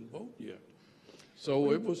they couldn't vote yet.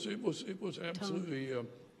 So it was absolutely,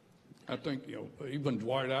 I think, even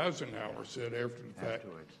Dwight Eisenhower said after the fact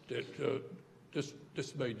that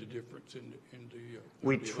this made the difference in the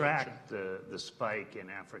We election. tracked the spike in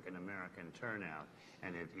African-American turnout,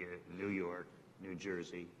 and New York, New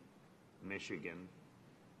Jersey, Michigan,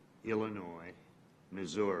 Illinois,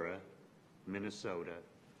 Missouri, Minnesota,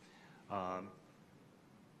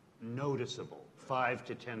 noticeable, 5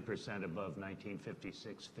 to 10% above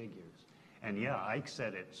 1956 figures. And yeah, Ike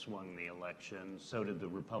said it swung the election. So did the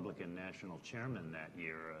Republican national chairman that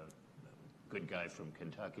year, a good guy from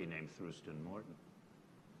Kentucky named Thurston Morton.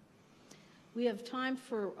 We have time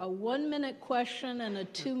for a 1-minute question and a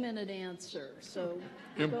 2-minute answer. So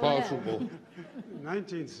Impossible.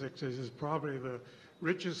 1960s is probably the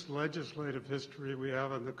richest legislative history we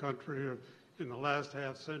have in the country in the last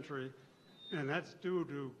half century, and that's due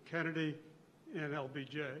to Kennedy and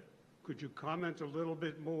LBJ. Could you comment a little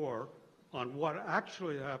bit more on what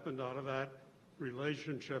actually happened out of that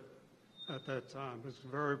relationship at that time? It's a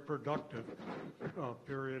very productive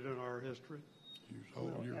period in our history. At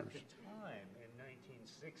the time, in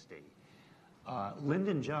 1960,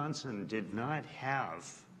 Lyndon Johnson did not have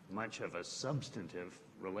much of a substantive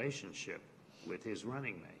relationship with his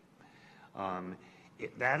running mate.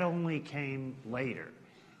 That only came later,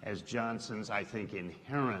 as Johnson's, I think,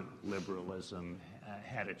 inherent liberalism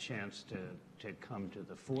had a chance to come to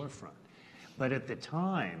the forefront. But at the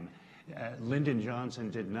time, Lyndon Johnson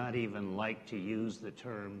did not even like to use the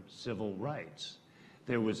term civil rights.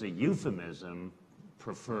 There was a euphemism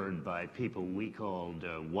preferred by people we called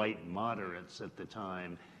white moderates at the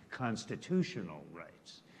time, constitutional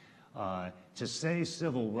rights. To say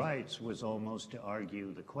civil rights was almost to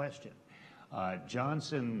argue the question.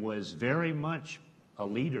 Johnson was very much a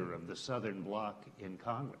leader of the Southern Bloc in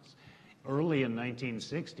Congress. Early in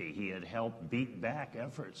 1960, he had helped beat back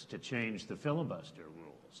efforts to change the filibuster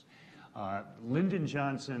rules. Lyndon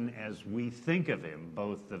Johnson, as we think of him,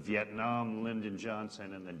 both the Vietnam Lyndon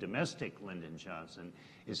Johnson and the domestic Lyndon Johnson,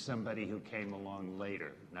 is somebody who came along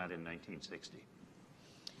later, not in 1960.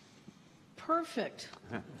 Perfect.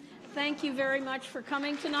 Thank you very much for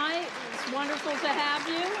coming tonight. It's wonderful to have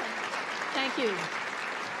you. Thank you.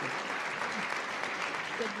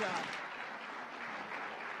 Good job.